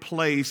myopic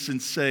place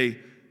and say,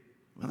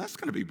 well, that's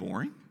going to be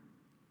boring.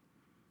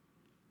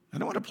 I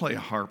don't want to play a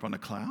harp on a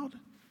cloud.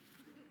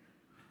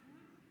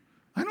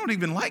 I don't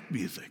even like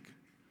music.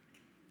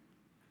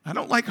 I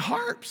don't like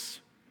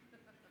harps.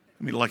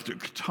 I mean,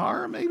 electric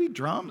guitar, maybe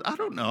drums. I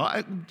don't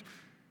know.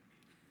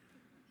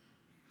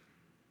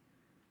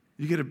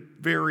 You get a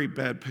very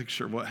bad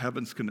picture of what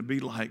heaven's going to be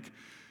like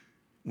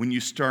when you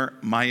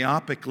start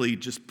myopically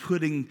just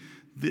putting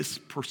this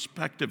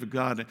perspective of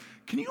God.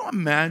 Can you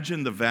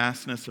imagine the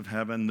vastness of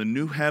heaven, the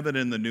new heaven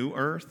and the new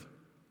earth?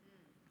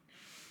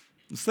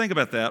 Let's think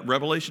about that.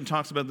 Revelation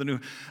talks about the new.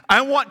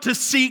 I want to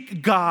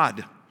seek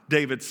God,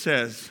 David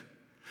says,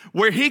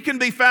 where he can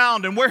be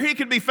found. And where he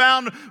can be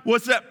found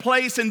was that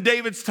place in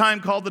David's time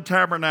called the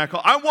tabernacle.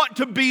 I want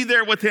to be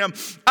there with him.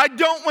 I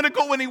don't want to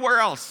go anywhere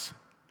else.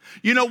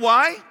 You know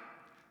why?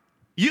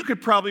 You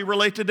could probably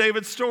relate to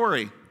David's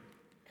story.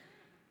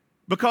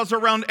 Because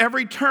around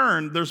every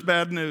turn, there's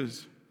bad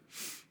news.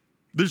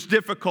 There's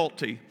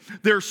difficulty.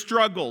 There's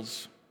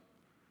struggles.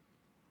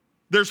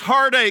 There's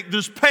heartache.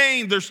 There's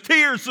pain. There's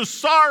tears. There's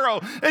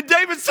sorrow. And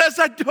David says,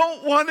 I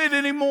don't want it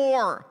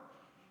anymore.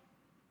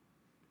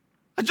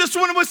 I just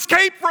want to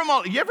escape from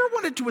all. You ever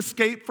wanted to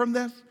escape from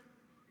this?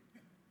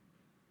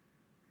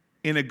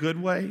 In a good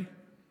way?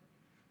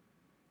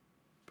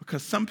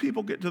 Because some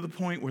people get to the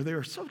point where they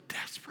are so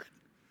desperate.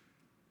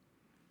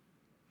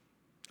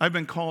 I've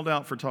been called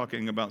out for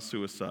talking about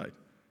suicide.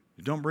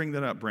 Don't bring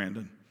that up,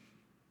 Brandon.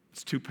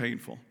 It's too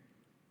painful.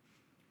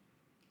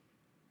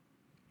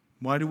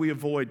 Why do we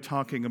avoid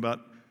talking about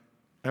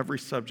every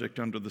subject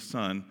under the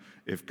sun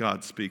if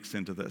God speaks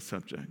into that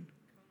subject?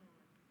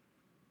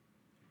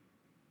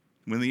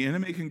 When the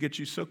enemy can get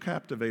you so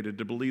captivated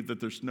to believe that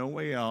there's no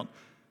way out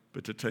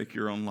but to take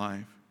your own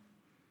life.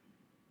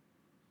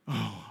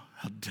 Oh,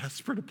 how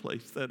desperate a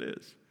place that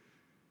is.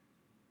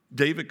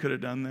 David could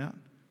have done that.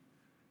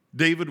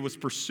 David was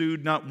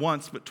pursued not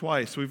once but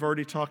twice. We've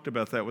already talked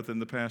about that within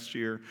the past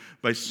year.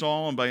 By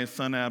Saul and by his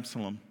son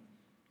Absalom.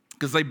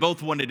 Because they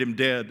both wanted him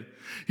dead.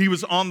 He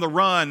was on the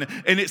run,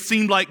 and it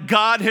seemed like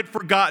God had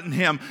forgotten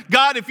him.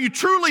 God, if you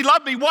truly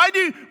love me, why do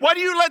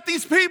you let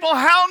these people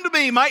hound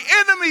me? My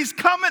enemies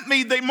come at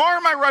me. They mar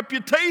my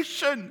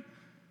reputation.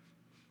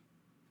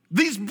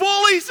 These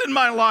bullies in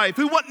my life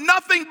who want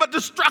nothing but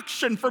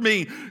destruction for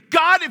me.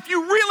 God, if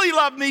you really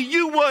love me,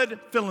 you would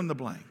fill in the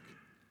blank.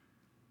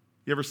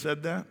 You ever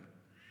said that?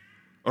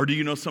 Or do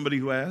you know somebody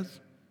who has?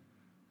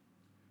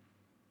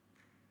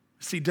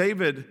 See,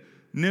 David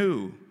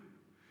knew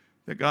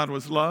that God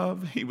was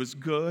love, he was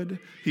good,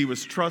 he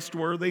was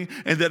trustworthy,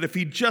 and that if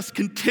he just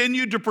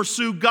continued to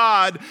pursue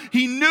God,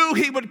 he knew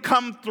he would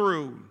come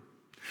through.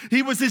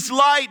 He was his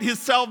light, his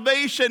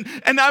salvation,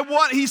 and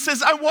he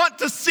says, I want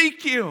to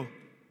seek you.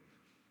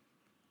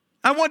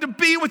 I want to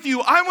be with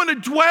you. I want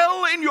to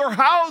dwell in your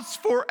house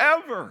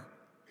forever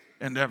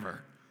and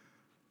ever.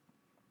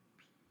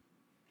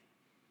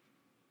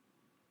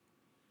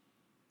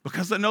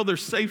 Because I know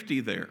there's safety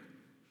there.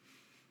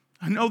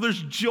 I know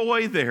there's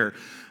joy there.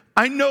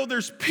 I know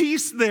there's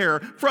peace there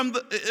from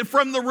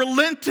the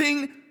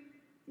relenting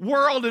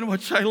world in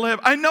which I live.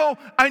 I know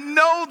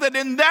that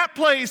in that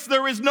place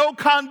there is no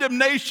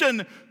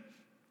condemnation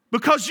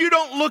because you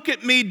don't look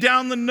at me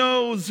down the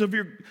nose of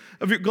your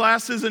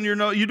glasses and your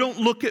nose. You don't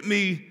look at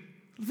me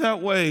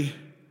that way.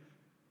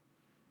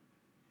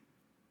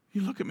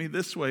 You look at me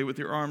this way with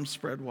your arms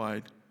spread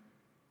wide.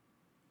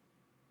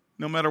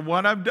 No matter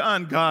what I've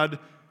done, God,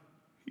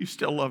 you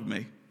still love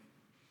me.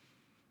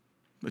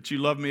 But you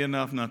love me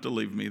enough not to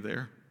leave me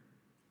there.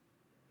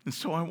 And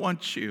so I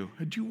want you.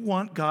 Do you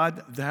want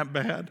God that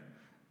bad?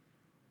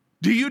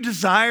 Do you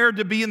desire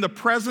to be in the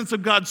presence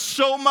of God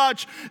so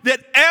much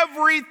that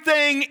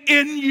everything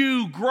in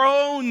you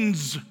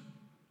groans?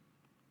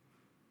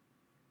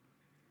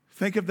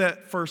 Think of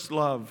that first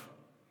love.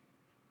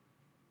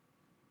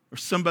 Or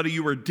somebody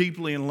you are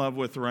deeply in love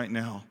with right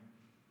now.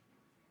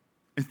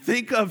 And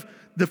think of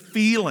the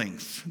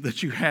feelings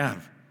that you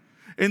have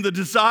and the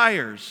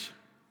desires.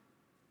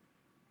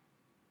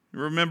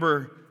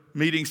 Remember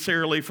meeting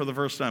Sarah Lee for the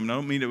first time. I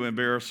don't mean to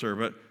embarrass her,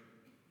 but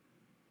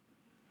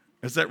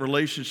as that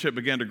relationship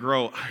began to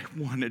grow, I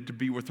wanted to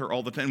be with her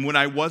all the time. When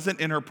I wasn't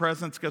in her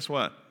presence, guess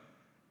what?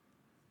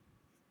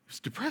 was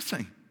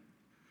depressing.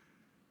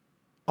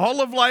 All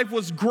of life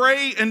was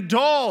gray and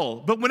dull.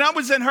 But when I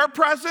was in her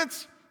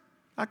presence,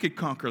 I could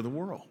conquer the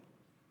world.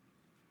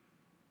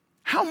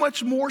 How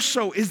much more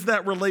so is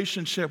that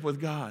relationship with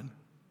God?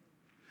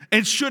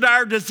 And should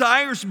our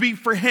desires be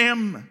for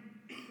Him?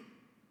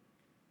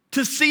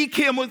 To seek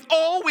Him with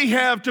all we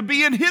have, to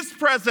be in His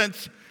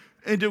presence,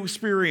 and to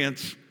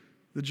experience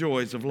the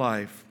joys of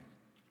life.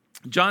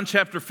 John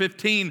chapter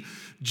 15,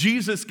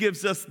 Jesus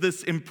gives us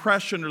this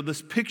impression or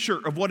this picture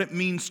of what it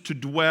means to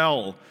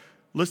dwell.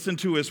 Listen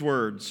to His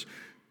words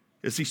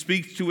as He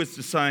speaks to His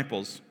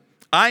disciples.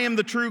 I am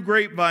the true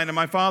grapevine and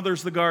my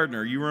Father's the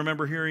gardener. You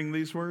remember hearing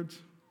these words?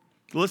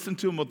 Listen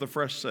to them with a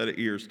fresh set of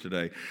ears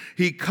today.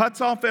 He cuts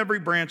off every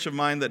branch of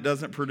mine that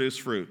doesn't produce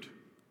fruit.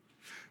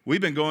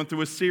 We've been going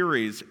through a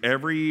series.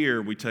 Every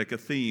year we take a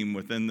theme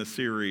within the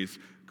series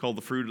called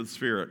the Fruit of the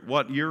Spirit.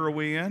 What year are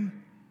we in?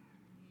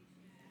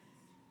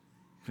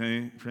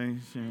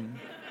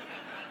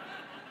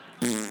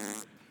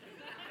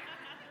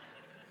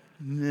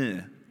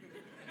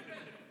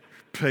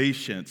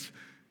 Patience.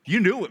 You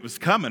knew it was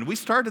coming. We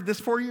started this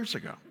 4 years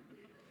ago.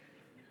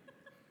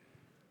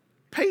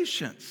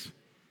 Patience.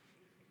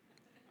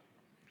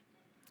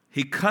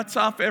 He cuts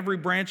off every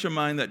branch of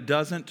mine that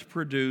doesn't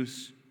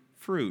produce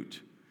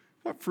fruit.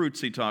 What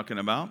fruit's he talking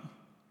about?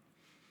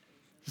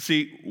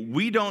 See,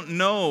 we don't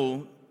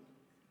know.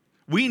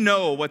 We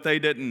know what they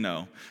didn't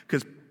know.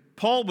 Because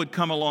Paul would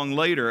come along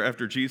later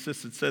after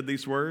Jesus had said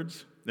these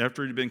words,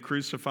 after he'd been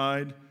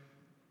crucified,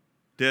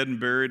 dead and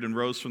buried, and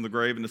rose from the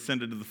grave and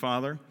ascended to the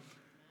Father.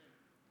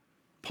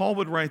 Paul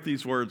would write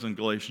these words in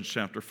Galatians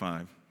chapter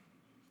 5,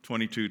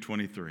 22,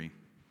 23.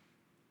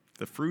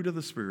 The fruit of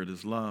the Spirit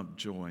is love,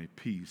 joy,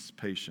 peace,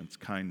 patience,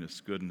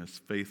 kindness,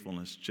 goodness,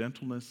 faithfulness,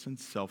 gentleness, and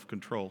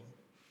self-control.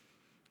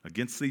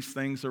 Against these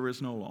things there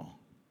is no law.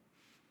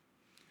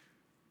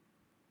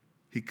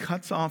 He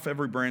cuts off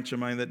every branch of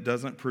mine that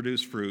doesn't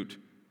produce fruit,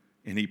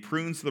 and He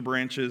prunes the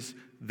branches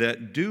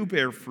that do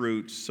bear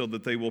fruit so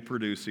that they will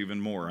produce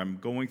even more. I'm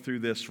going through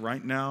this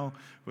right now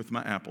with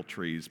my apple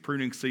trees.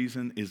 Pruning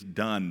season is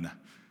done.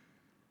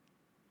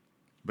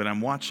 But I'm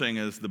watching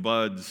as the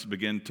buds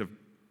begin to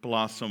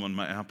blossom on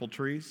my apple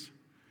trees.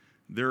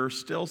 There are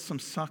still some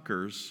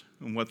suckers,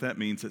 and what that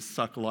means is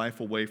suck life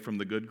away from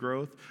the good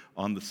growth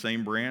on the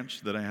same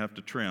branch that I have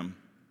to trim,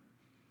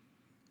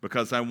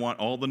 because I want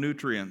all the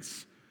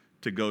nutrients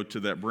to go to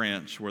that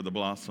branch where the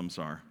blossoms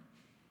are,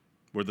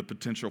 where the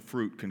potential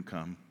fruit can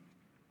come.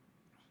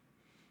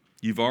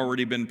 You've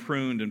already been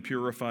pruned and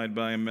purified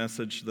by a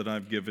message that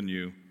I've given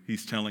you.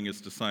 He's telling His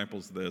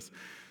disciples this.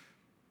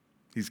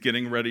 He's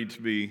getting ready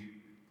to be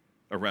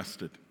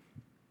arrested.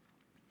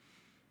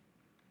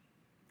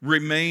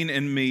 Remain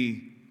in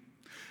me.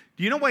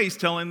 Do you know why He's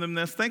telling them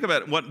this? Think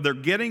about what they're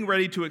getting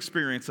ready to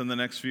experience in the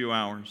next few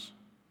hours.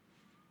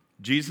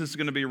 Jesus is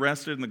going to be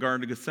arrested in the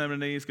Garden of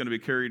Gethsemane. He's going to be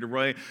carried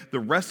away. The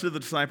rest of the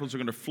disciples are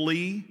going to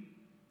flee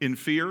in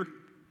fear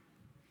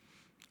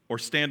or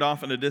stand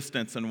off in a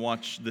distance and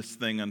watch this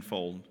thing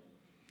unfold.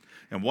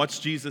 And what's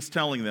Jesus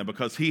telling them?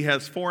 Because He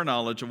has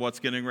foreknowledge of what's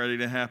getting ready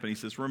to happen. He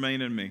says,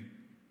 remain in me.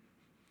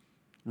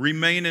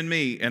 Remain in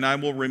me, and I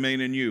will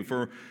remain in you.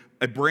 For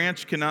a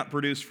branch cannot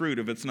produce fruit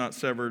if it's not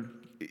severed,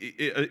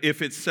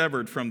 if it's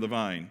severed from the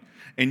vine.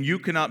 And you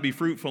cannot be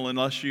fruitful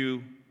unless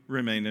you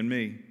remain in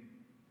me.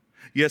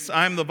 Yes,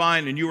 I am the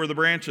vine and you are the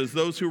branches.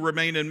 Those who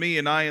remain in me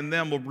and I in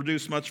them will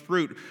produce much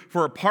fruit.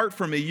 For apart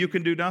from me, you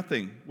can do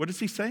nothing. What is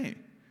He saying?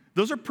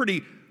 Those are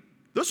pretty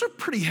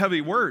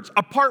heavy words.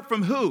 Apart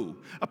from who?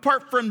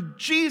 Apart from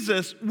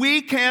Jesus,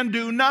 we can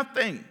do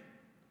nothing.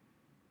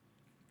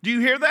 Do you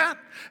hear that?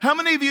 How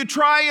many of you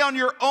try on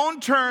your own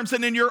terms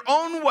and in your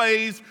own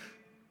ways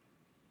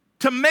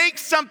to make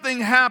something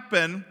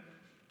happen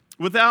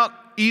without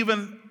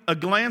even a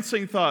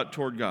glancing thought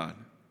toward God?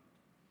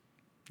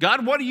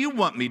 God, what do you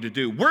want me to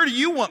do? Where do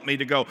you want me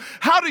to go?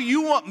 How do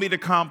you want me to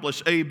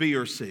accomplish A, B,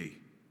 or C?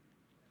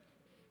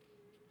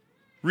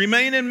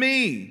 Remain in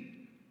me.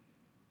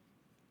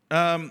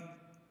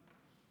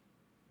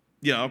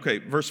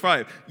 Verse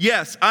 5.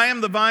 Yes, I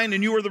am the vine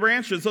and you are the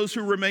branches. Those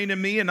who remain in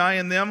me and I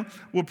in them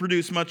will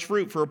produce much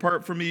fruit. For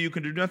apart from me, you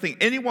can do nothing.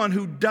 Anyone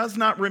who does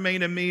not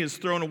remain in me is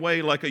thrown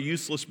away like a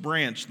useless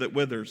branch that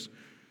withers.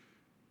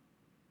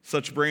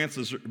 Such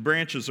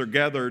branches are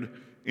gathered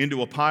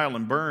into a pile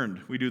and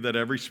burned. We do that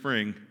every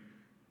spring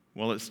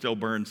while it's still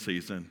burn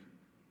season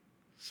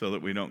so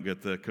that we don't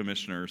get the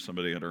commissioner or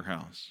somebody at our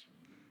house,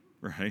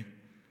 right?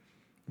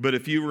 But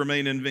if you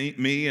remain in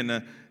me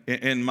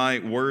and my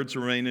words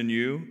remain in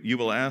you, you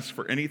will ask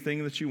for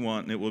anything that you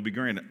want and it will be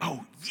granted.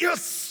 Oh,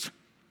 yes!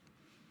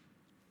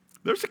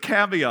 There's a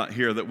caveat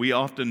here that we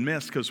often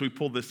miss because we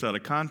pull this out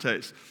of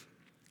context.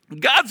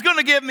 God's going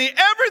to give me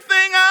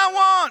everything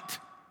I want.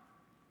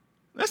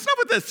 That's not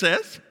what that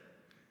says.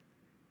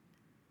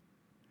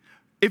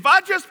 If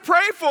I just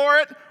pray for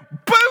it,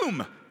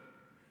 boom!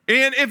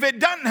 And if it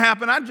doesn't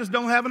happen, I just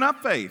don't have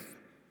enough faith.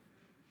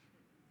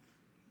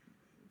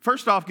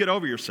 First off, get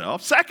over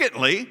yourself.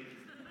 Secondly,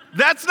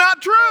 that's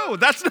not true.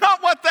 That's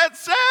not what that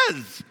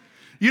says.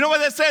 You know what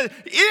that says?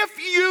 If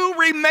you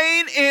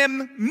remain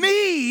in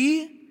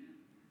me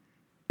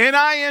and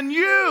I in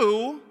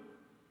you,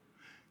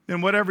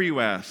 then whatever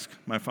you ask,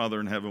 my Father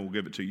in heaven will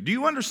give it to you. Do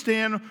you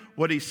understand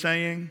what he's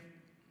saying?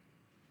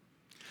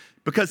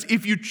 Because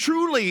if you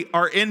truly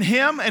are in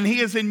him and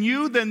he is in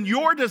you, then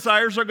your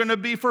desires are going to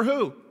be for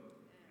who?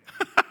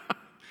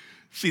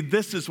 See,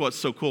 this is what's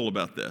so cool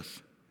about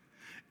this.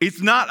 It's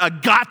not a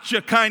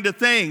gotcha kind of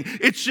thing.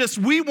 It's just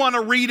we want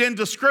to read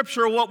into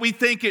Scripture what we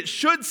think it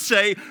should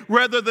say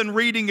rather than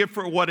reading it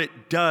for what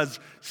it does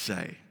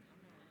say.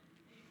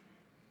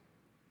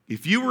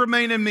 If you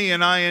remain in me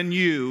and I in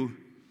you,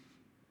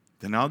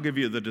 then I'll give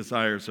you the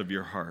desires of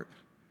your heart,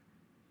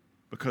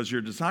 because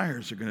your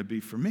desires are going to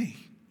be for me.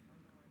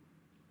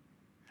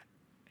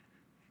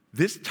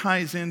 This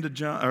ties into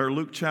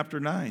Luke chapter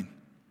 9.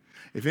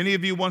 If any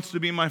of you wants to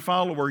be my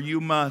follower,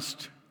 you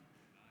must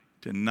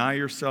deny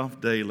yourself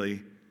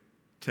daily,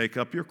 take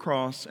up your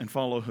cross, and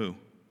follow who?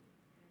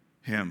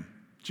 Him,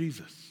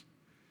 Jesus.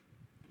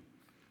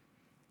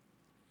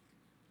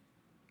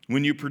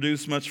 When you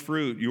produce much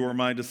fruit, you are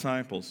my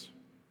disciples.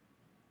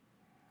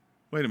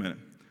 Wait a minute.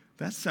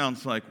 That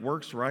sounds like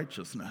works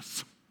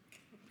righteousness.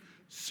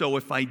 So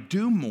if I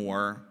do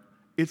more,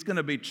 it's going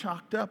to be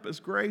chalked up as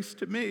grace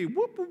to me.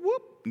 Whoop, whoop,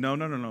 whoop. No.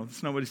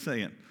 That's not what he's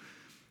saying.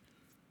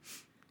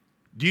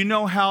 Do you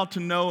know how to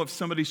know if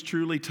somebody's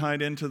truly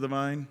tied into the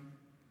vine?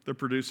 They're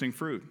producing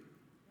fruit.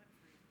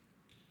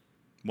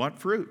 What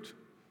fruit?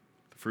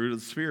 The fruit of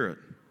the Spirit.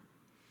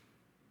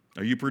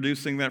 Are you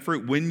producing that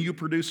fruit? When you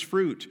produce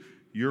fruit,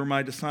 you're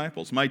my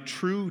disciples, my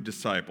true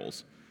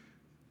disciples.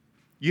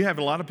 You have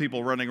a lot of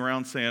people running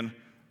around saying,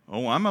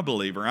 oh, I'm a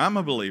believer, I'm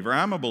a believer,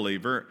 I'm a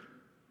believer.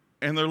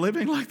 And they're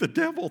living like the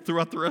devil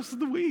throughout the rest of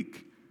the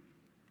week.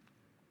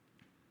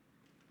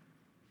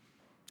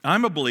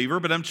 I'm a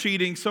believer, but I'm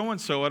cheating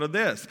so-and-so out of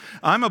this.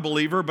 I'm a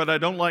believer, but I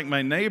don't like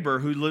my neighbor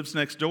who lives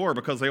next door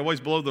because they always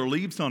blow their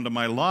leaves onto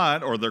my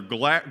lot or their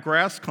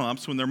grass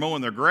clumps when they're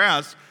mowing their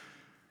grass,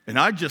 and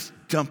I just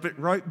dump it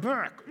right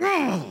back.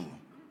 Whoa!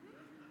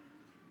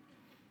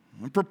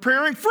 I'm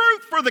preparing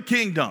fruit for the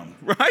kingdom,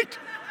 right?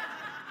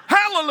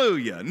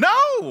 Hallelujah.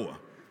 No.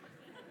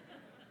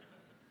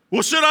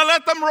 Well, should I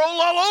let them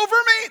roll all over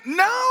me?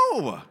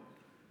 No.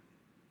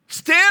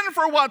 Stand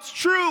for what's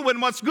true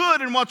and what's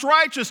good and what's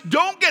righteous.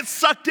 Don't get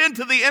sucked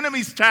into the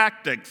enemy's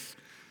tactics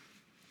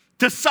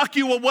to suck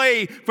you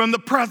away from the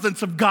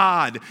presence of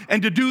God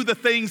and to do the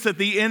things that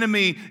the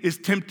enemy is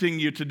tempting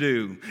you to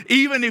do,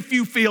 even if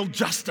you feel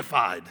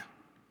justified.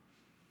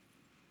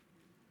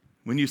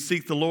 When you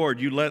seek the Lord,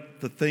 you let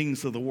the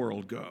things of the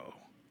world go.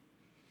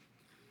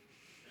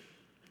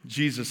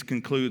 Jesus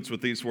concludes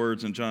with these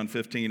words in John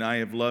 15, I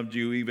have loved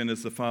you even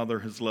as the Father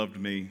has loved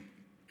me.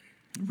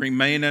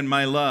 Remain in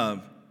my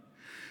love.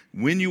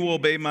 When you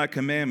obey my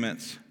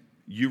commandments,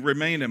 you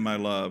remain in my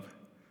love,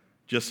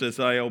 just as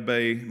I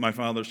obey my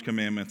Father's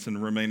commandments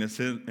and remain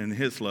in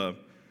his love.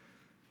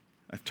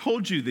 I've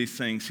told you these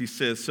things, he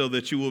says, so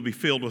that you will be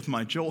filled with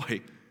my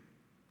joy.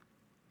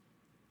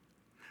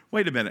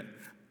 Wait a minute.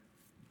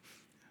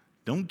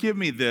 Don't give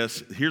me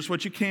this, here's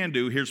what you can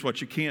do, here's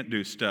what you can't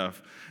do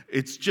stuff.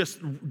 It's just,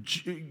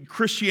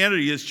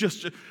 Christianity is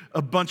just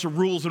a bunch of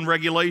rules and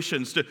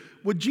regulations.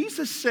 What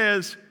Jesus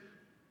says,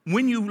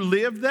 when you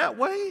live that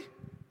way,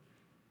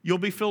 you'll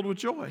be filled with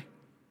joy.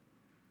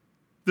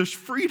 There's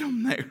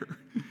freedom there.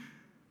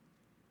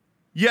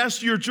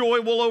 Yes, your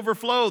joy will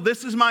overflow.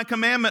 This is my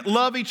commandment.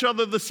 Love each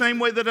other the same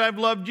way that I've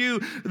loved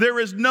you. There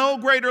is no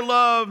greater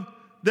love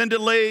than to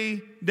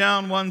lay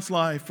down one's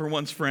life for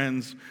one's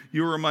friends.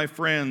 You are my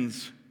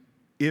friends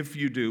if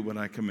you do what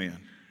I command.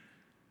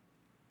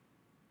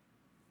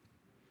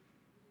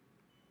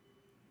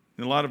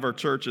 And a lot of our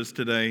churches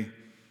today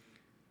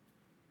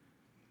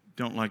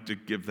don't like to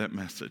give that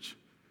message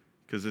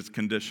because it's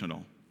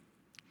conditional.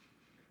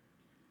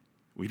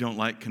 We don't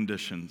like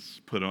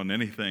conditions put on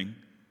anything.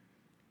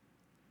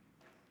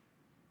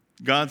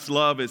 God's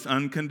love is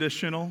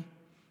unconditional,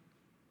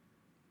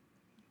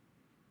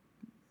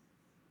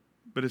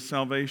 but his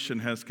salvation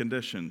has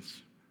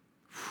conditions.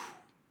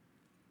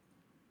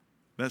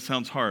 That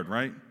sounds hard,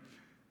 right?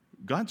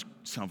 God's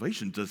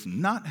salvation does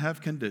not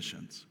have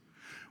conditions.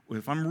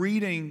 If I'm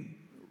reading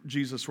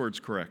Jesus' words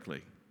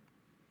correctly,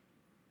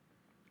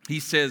 he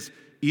says,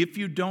 if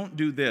you don't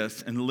do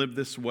this and live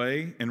this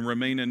way and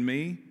remain in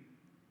me,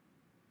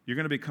 you're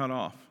going to be cut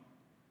off.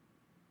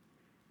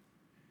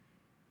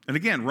 And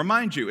again,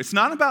 remind you, it's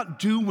not about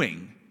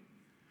doing.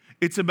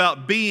 It's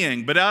about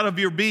being. But out of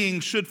your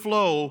being should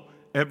flow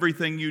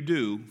everything you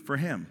do for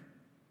him.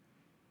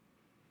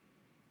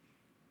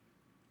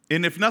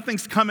 And if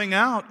nothing's coming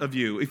out of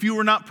you, if you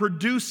are not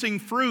producing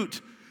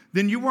fruit,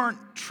 then you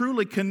aren't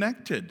truly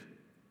connected.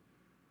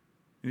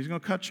 And he's going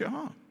to cut you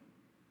off.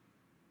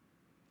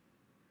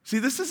 See,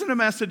 this isn't a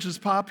message that's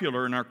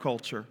popular in our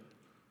culture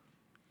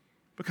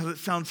because it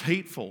sounds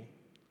hateful.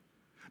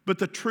 But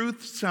the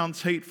truth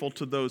sounds hateful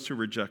to those who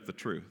reject the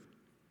truth.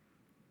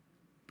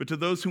 But to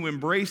those who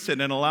embrace it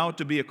and allow it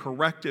to be a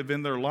corrective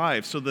in their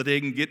lives so that they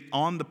can get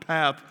on the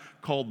path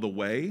called the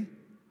way,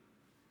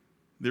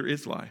 there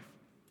is life.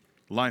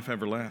 life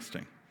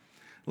everlasting.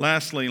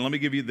 Lastly, let me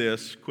give you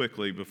this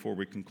quickly before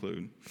we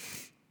conclude.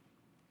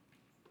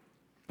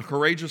 A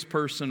courageous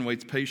person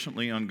waits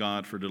patiently on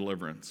God for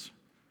deliverance.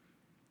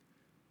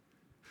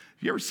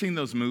 Have you ever seen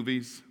those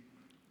movies?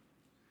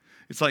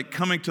 It's like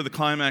coming to the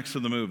climax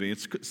of the movie.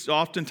 It's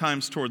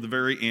oftentimes toward the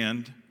very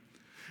end.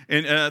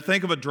 And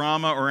think of a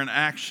drama or an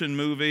action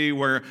movie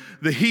where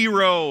the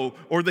hero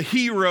or the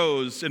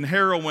heroes and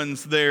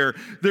heroines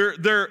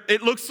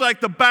it looks like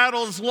the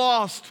battle is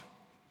lost.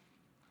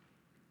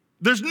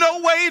 There's no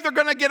way they're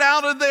going to get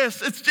out of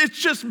this. It's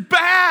just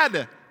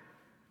bad.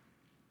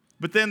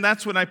 But then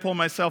that's when I pull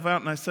myself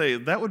out and I say,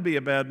 that would be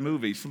a bad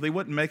movie, so they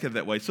wouldn't make it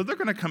that way. So they're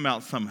going to come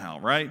out somehow,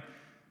 right?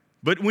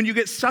 But when you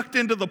get sucked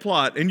into the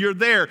plot and you're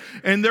there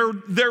and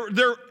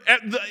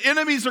the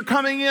enemies are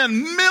coming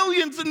in,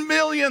 millions and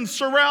millions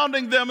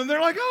surrounding them, and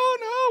they're like, oh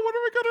no, what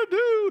are we going to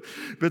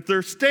do? But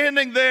they're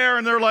standing there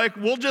and they're like,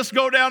 we'll just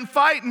go down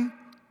fighting.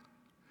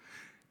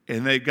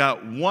 And they've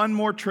got one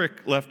more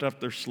trick left up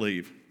their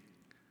sleeve.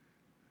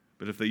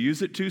 But if they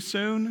use it too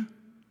soon,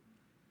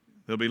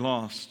 they'll be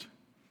lost.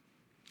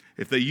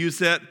 If they use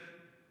that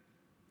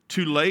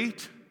too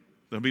late,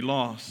 they'll be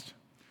lost.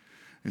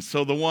 And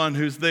so the one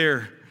who's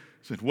there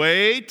said,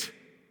 wait,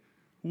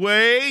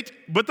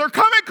 but they're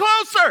coming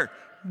closer.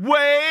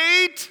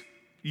 Wait.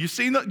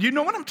 You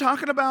know what I'm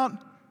talking about?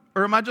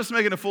 Or am I just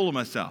making a fool of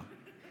myself?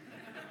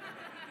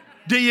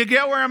 Do you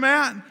get where I'm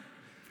at?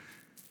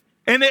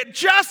 And at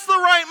just the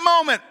right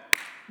moment,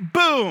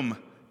 boom,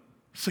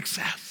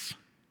 success.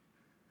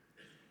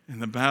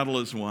 And the battle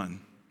is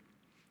won.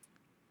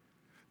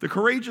 The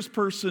courageous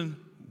person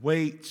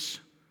waits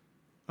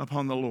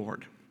upon the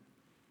Lord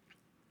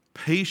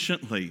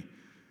patiently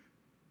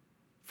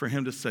for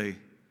him to say,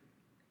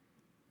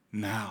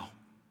 now,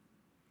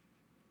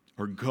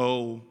 or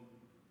go,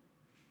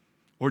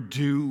 or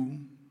do.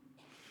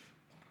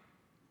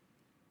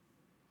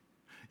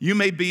 You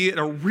may be at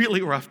a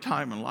really rough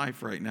time in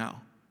life right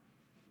now.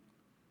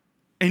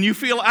 And you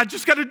feel, I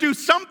just got to do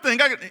something.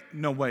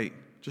 No, wait.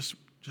 Just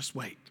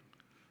wait.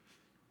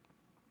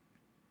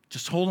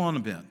 Just hold on a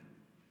bit.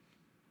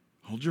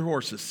 Hold your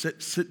horses.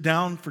 Sit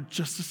down for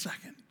just a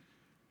second.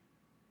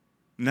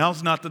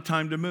 Now's not the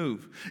time to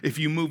move. If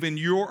you move in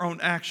your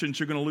own actions,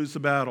 you're going to lose the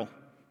battle.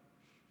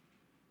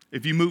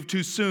 If you move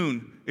too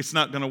soon, it's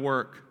not going to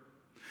work.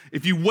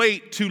 If you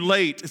wait too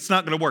late, it's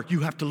not going to work. You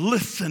have to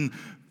listen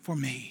for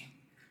me.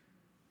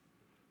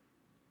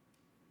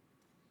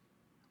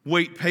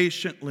 Wait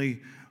patiently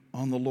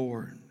on the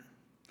Lord.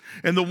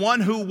 And the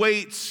one who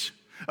waits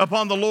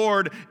upon the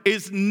Lord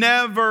is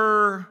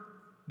never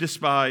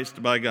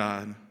despised by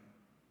God.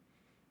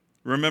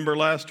 Remember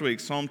last week,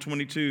 Psalm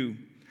 22.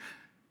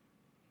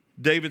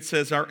 David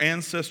says, our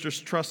ancestors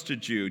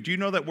trusted you. Do you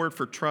know that word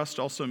for trust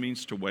also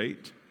means to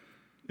wait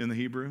in the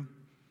Hebrew?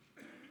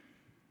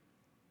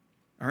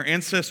 Our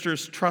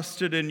ancestors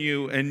trusted in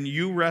you, and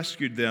you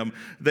rescued them.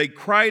 They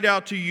cried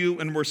out to you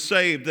and were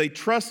saved. They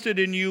trusted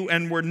in you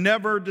and were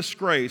never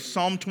disgraced.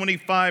 Psalm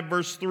 25,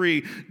 verse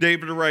 3,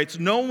 David writes,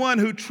 no one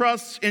who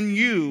trusts in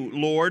you,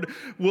 Lord,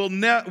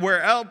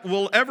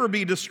 will ever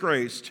be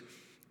disgraced.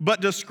 But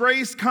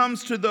disgrace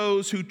comes to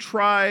those who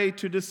try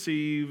to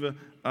deceive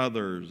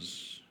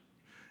others.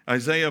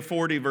 Isaiah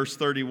 40, verse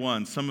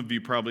 31. Some of you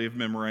probably have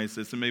memorized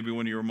this, and maybe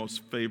one of your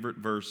most favorite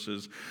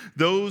verses.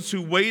 Those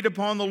who wait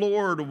upon the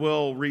Lord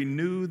will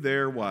renew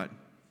their what?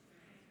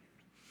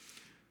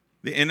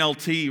 The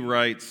NLT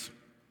writes,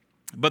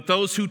 but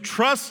those who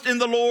trust in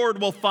the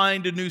Lord will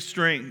find a new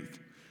strength.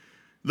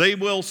 They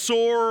will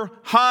soar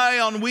high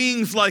on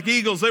wings like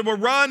eagles. They will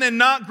run and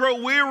not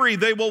grow weary.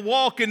 They will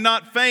walk and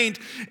not faint.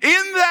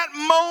 In that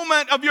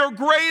moment of your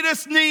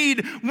greatest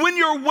need, when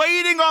you're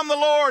waiting on the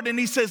Lord, and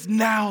He says,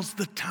 now's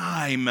the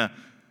time,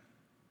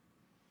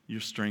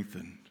 you're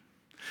strengthened.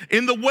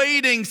 In the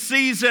waiting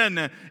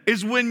season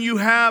is when you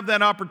have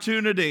that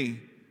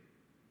opportunity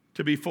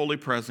to be fully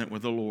present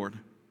with the Lord.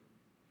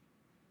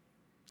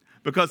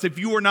 Because if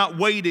you are not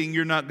waiting,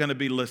 you're not going to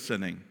be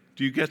listening.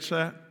 Do you get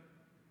that?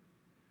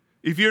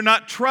 If you're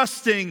not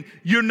trusting,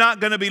 you're not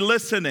going to be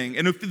listening.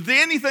 And if there's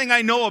anything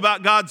I know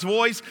about God's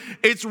voice,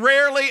 it's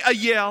rarely a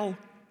yell.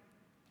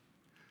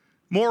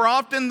 More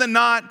often than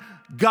not,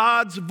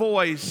 God's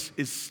voice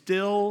is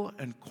still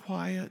and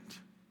quiet,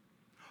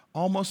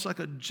 almost like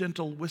a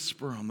gentle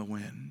whisper on the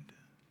wind.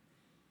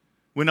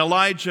 When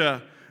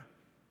Elijah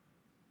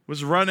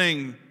was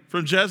running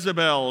from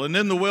Jezebel and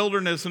in the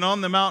wilderness and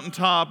on the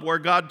mountaintop where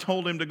God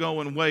told him to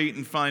go and wait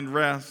and find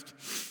rest,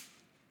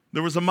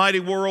 there was a mighty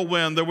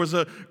whirlwind. There was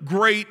a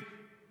great,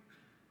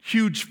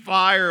 huge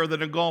fire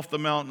that engulfed the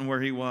mountain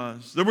where he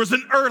was. There was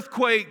an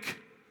earthquake.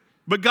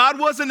 But God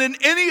wasn't in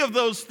any of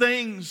those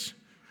things,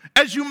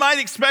 as you might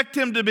expect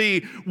Him to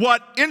be,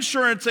 what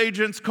insurance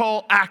agents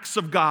call acts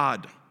of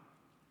God.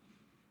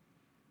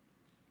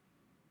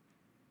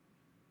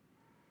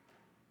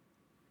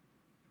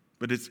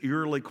 But it's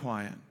eerily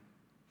quiet.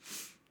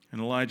 And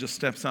Elijah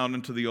steps out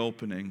into the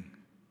opening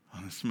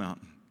on this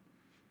mountain.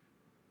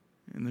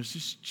 And there's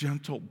this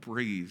gentle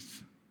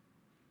breeze.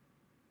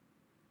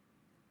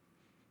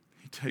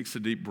 He takes a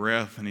deep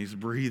breath and he's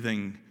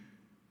breathing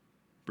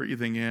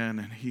in,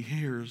 and he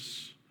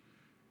hears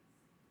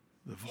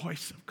the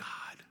voice of God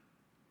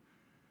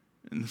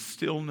in the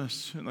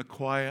stillness and the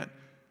quiet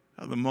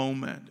of the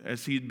moment,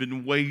 as he'd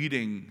been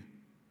waiting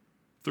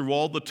through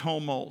all the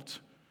tumult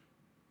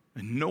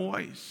and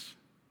noise,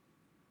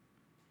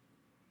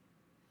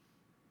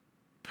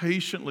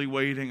 patiently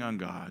waiting on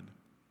God.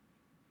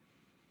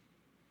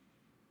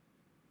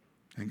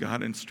 And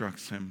God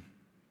instructs him,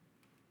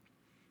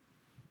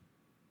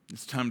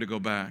 it's time to go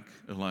back,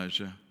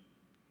 Elijah.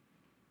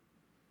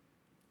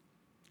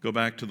 Go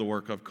back to the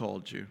work I've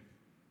called you.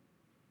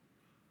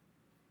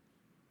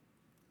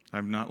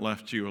 I've not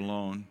left you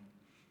alone.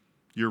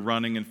 You're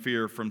running in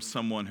fear from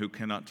someone who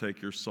cannot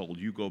take your soul.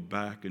 You go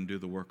back and do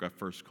the work I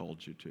first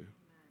called you to.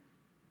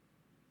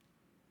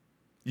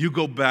 You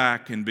go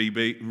back and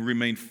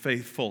remain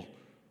faithful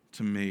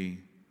to me.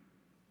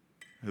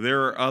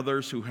 There are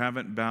others who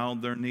haven't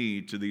bowed their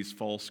knee to these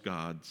false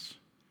gods.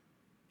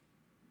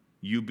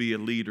 You be a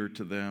leader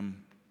to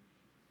them.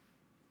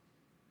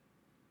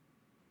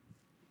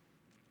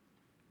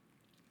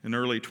 An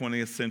early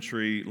 20th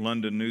century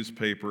London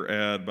newspaper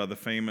ad by the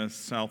famous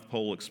South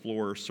Pole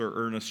explorer Sir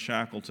Ernest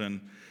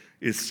Shackleton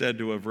is said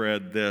to have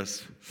read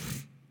this: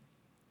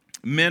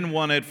 men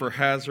wanted for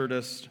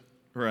hazardous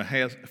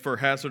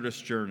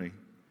journey,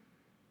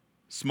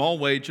 small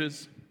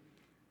wages,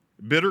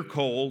 bitter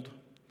cold,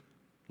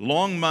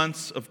 long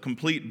months of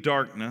complete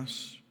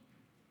darkness,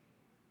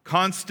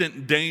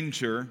 constant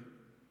danger,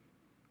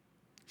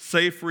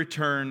 safe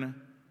return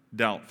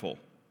doubtful.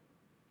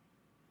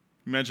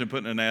 Imagine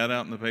putting an ad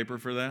out in the paper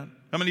for that.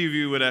 How many of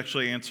you would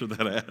actually answer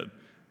that ad?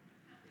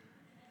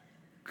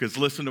 Because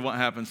listen to what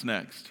happens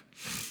next.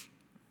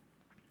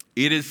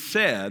 It is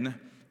said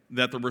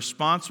that the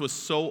response was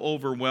so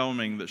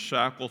overwhelming that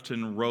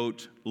Shackleton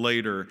wrote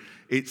later,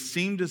 it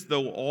seemed as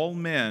though all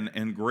men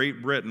in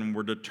Great Britain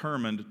were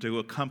determined to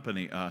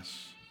accompany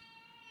us.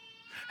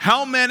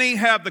 How many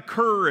have the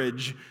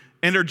courage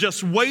and are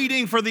just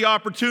waiting for the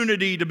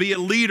opportunity to be a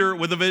leader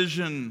with a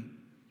vision?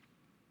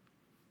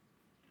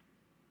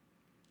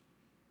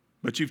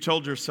 But you've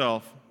told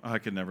yourself, I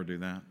could never do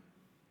that.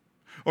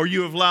 Or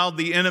you have allowed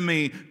the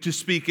enemy to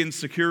speak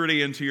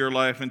insecurity into your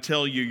life and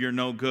tell you you're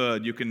no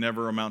good, you can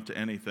never amount to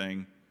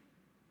anything.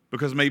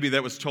 Because maybe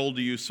that was told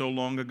to you so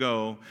long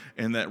ago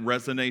and that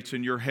resonates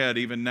in your head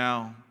even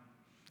now.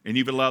 And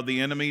you've allowed the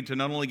enemy to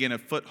not only gain a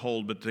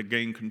foothold, but to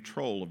gain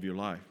control of your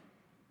life.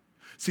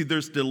 See,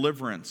 there's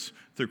deliverance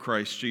through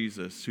Christ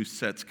Jesus who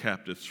sets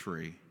captives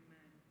free.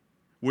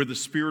 Where the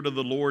Spirit of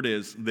the Lord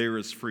is, there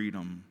is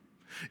freedom.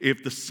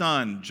 If the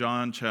Son,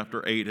 John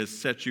chapter 8, has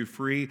set you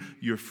free,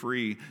 you're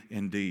free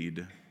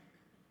indeed.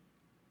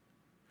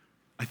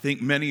 I think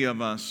many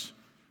of us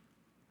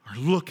are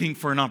looking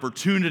for an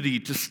opportunity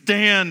to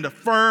stand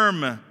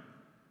firm.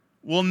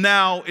 Well,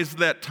 now is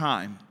that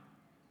time.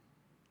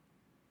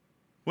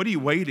 What are you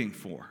waiting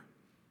for?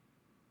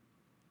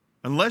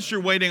 Unless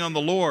you're waiting on the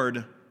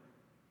Lord,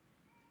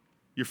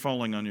 you're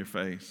falling on your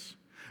face.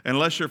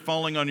 Unless you're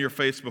falling on your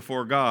face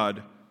before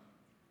God,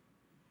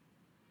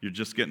 you're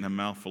just getting a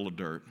mouthful of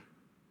dirt.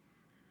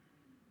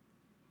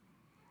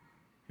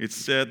 It's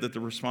said that the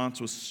response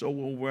was so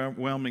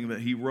overwhelming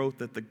that he wrote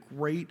that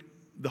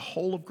the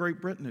whole of Great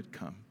Britain had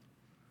come.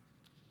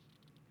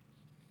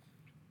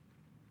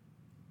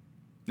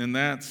 And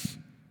that's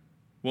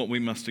what we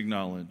must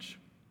acknowledge.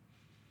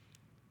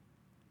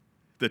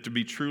 That to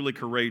be truly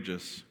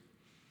courageous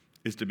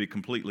is to be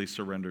completely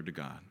surrendered to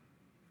God.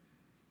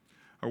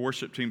 Our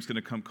worship team's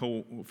going to come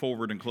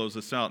forward and close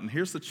this out. And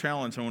here's the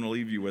challenge I want to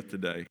leave you with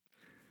today.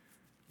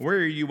 Where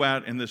are you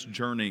at in this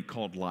journey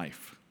called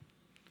life?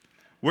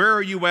 Where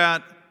are you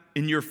at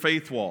in your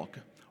faith walk?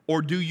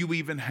 Or do you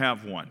even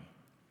have one?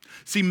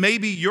 See,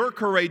 maybe your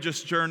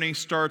courageous journey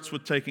starts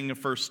with taking a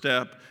first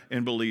step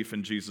in belief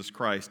in Jesus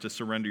Christ to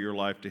surrender your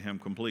life to Him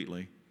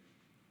completely.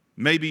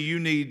 Maybe you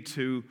need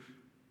to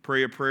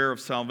pray a prayer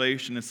of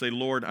salvation and say,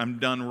 Lord, I'm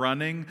done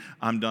running,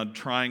 I'm done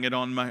trying it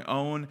on my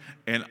own,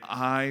 and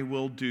I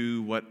will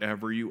do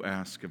whatever you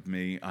ask of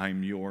me.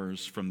 I'm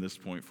yours from this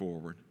point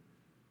forward.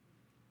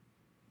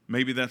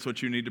 Maybe that's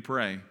what you need to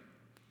pray.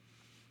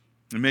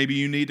 And maybe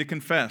you need to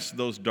confess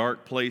those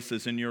dark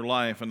places in your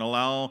life and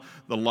allow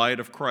the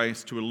light of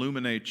Christ to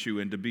illuminate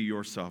you and to be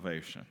your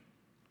salvation.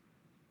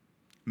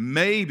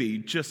 Maybe,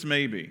 just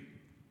maybe,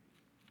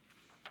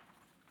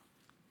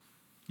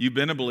 you've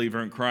been a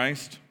believer in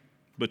Christ,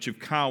 but you've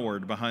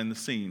cowered behind the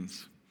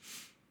scenes,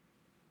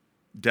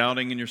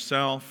 doubting in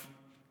yourself,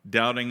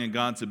 doubting in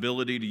God's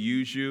ability to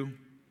use you,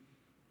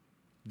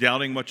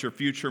 doubting what your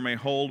future may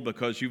hold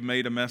because you've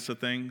made a mess of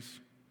things.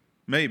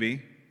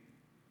 Maybe.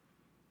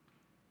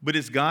 But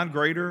is God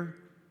greater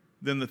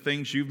than the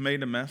things you've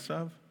made a mess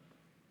of?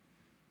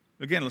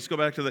 Again, let's go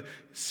back to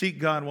seek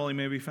God while He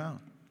may be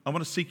found. I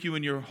want to seek you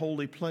in your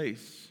holy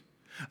place.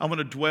 I want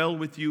to dwell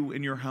with you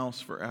in your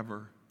house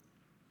forever.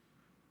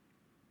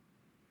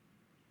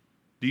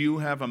 Do you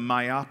have a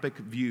myopic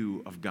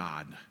view of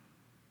God?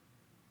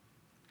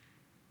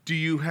 Do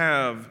you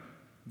have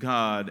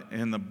God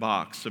in the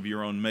box of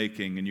your own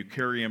making, and you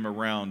carry him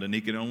around, and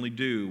he can only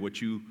do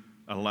what you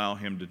allow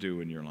him to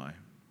do in your life.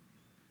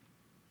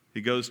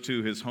 He goes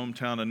to his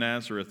hometown of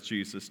Nazareth,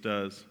 Jesus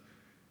does.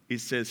 He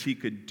says he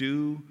could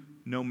do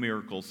no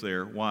miracles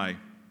there. Why?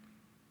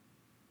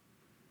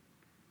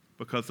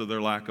 Because of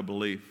their lack of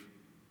belief.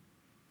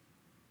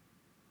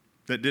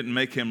 That didn't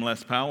make him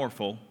less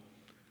powerful.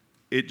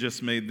 It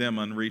just made them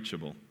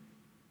unreachable.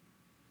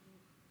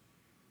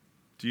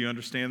 Do you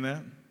understand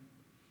that?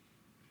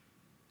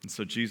 And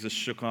so Jesus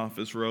shook off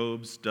his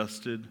robes,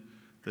 dusted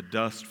the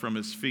dust from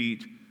his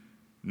feet,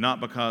 not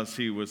because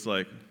he was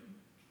like,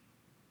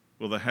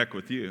 well, the heck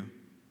with you,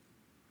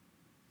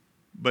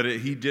 but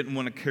he didn't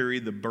want to carry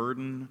the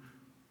burden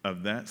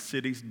of that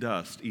city's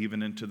dust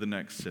even into the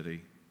next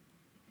city.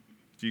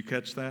 Do you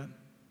catch that?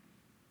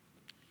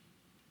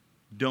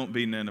 Don't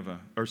be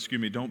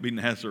don't be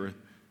Nazareth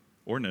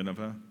or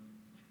Nineveh,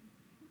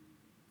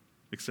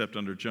 except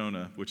under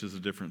Jonah, which is a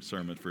different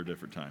sermon for a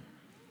different time.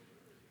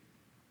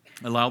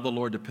 Allow the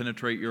Lord to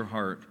penetrate your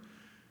heart.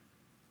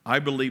 I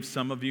believe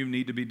some of you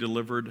need to be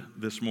delivered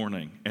this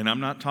morning. And I'm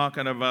not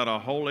talking about a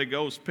Holy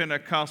Ghost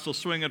Pentecostal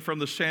swinging from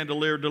the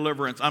chandelier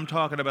deliverance. I'm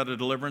talking about a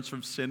deliverance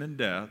from sin and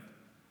death.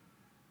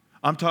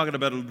 I'm talking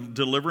about a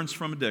deliverance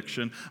from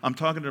addiction. I'm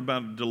talking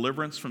about a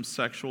deliverance from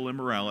sexual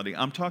immorality.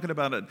 I'm talking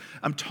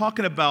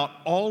about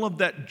all of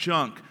that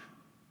junk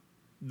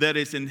that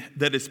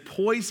is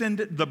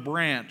poisoned the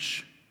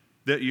branch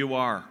that you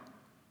are.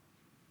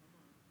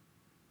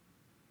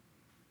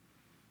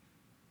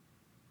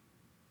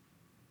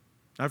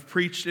 I've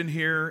preached in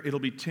here, it'll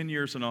be 10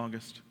 years in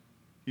August.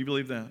 You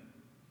believe that?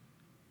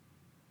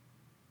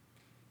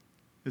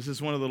 This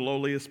is one of the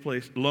loneliest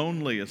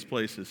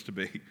places to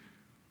be.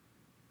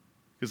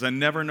 Because I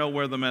never know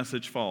where the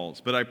message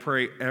falls. But I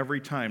pray every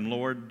time,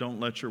 Lord, don't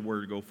let your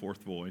word go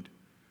forth void.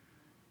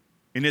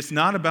 And it's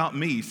not about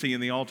me seeing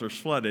the altars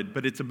flooded,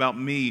 but it's about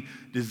me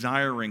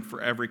desiring for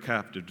every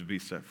captive to be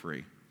set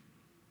free.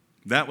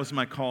 That was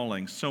my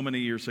calling so many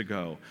years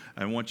ago.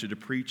 I want you to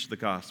preach the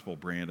gospel,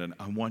 Brandon.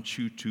 I want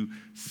you to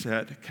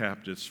set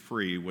captives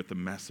free with the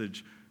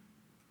message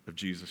of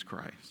Jesus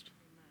Christ.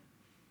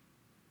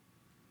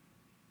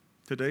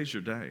 Today's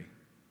your day.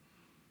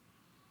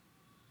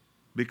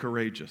 Be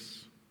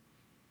courageous.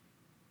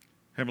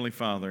 Heavenly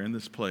Father, in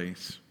this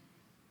place,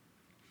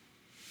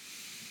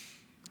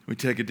 we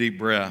take a deep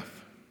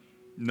breath,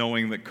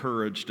 knowing that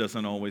courage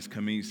doesn't always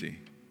come easy.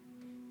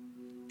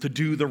 To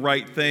do the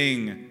right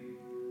thing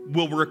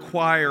will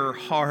require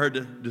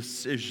hard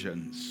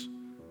decisions.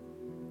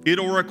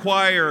 It'll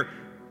require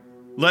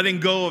letting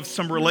go of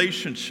some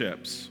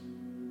relationships.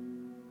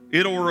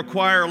 It'll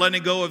require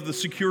letting go of the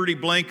security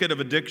blanket of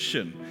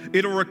addiction.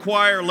 It'll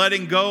require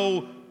letting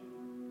go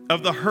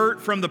of the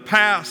hurt from the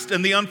past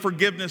and the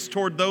unforgiveness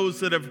toward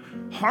those that have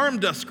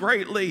harmed us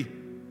greatly.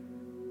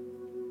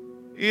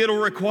 It'll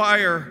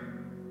require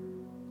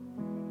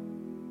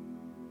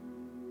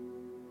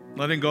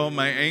letting go of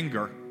my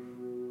anger,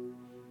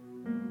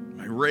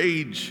 my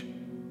rage,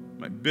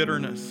 my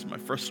bitterness, my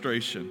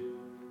frustration.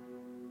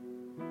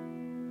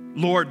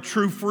 Lord,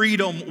 true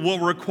freedom will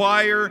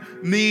require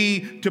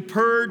me to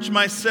purge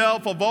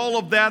myself of all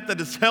of that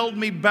has held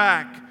me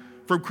back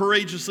from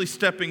courageously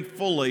stepping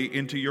fully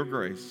into your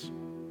grace.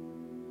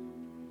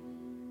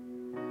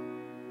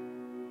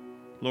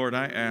 Lord,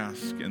 I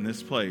ask in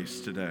this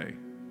place today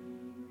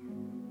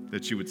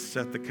that you would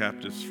set the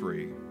captives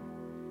free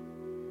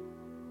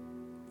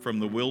from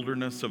the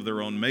wilderness of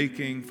their own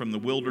making, from the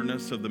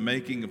wilderness of the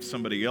making of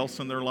somebody else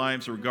in their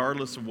lives,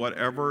 regardless of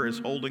whatever is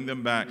holding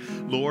them back.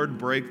 Lord,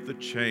 break the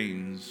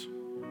chains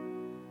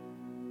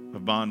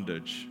of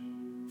bondage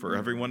for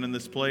everyone in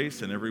this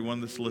place and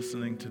everyone that's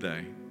listening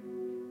today.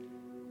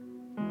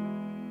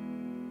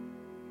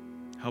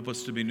 Help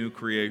us to be new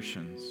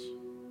creations,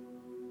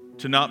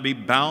 to not be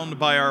bound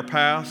by our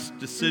past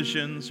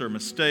decisions or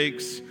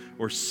mistakes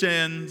or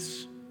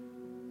sins,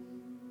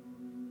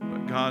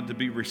 but God, to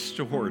be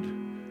restored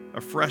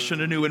afresh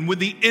and anew. And when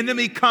the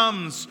enemy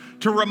comes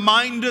to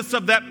remind us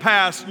of that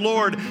past,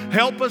 Lord,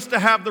 help us to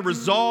have the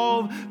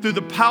resolve through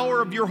the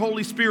power of your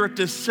Holy Spirit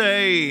to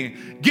say,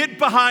 "Get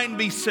behind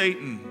me,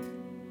 Satan.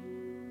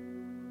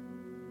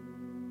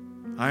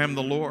 I am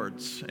the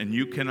Lord's, and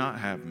you cannot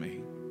have me."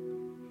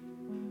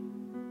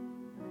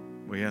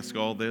 We ask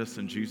all this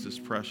in Jesus'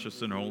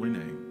 precious and holy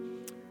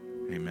name.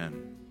 Amen.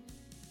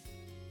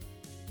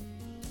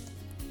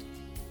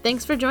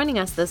 Thanks for joining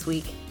us this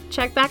week.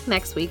 Check back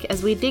next week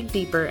as we dig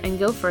deeper and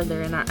go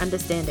further in our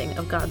understanding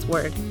of God's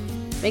Word.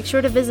 Make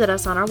sure to visit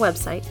us on our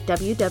website,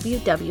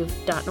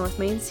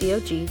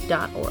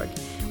 www.northmaincog.org,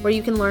 where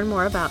you can learn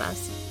more about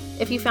us.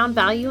 If you found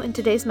value in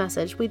today's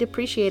message, we'd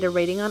appreciate a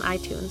rating on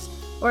iTunes,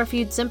 or if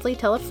you'd simply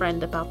tell a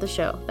friend about the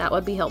show, that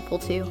would be helpful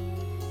too.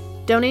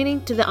 Donating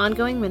to the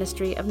ongoing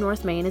ministry of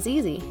North Main is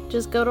easy.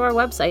 Just go to our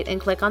website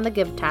and click on the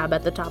Give tab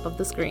at the top of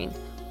the screen.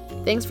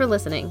 Thanks for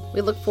listening.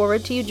 We look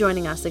forward to you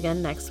joining us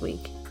again next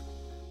week.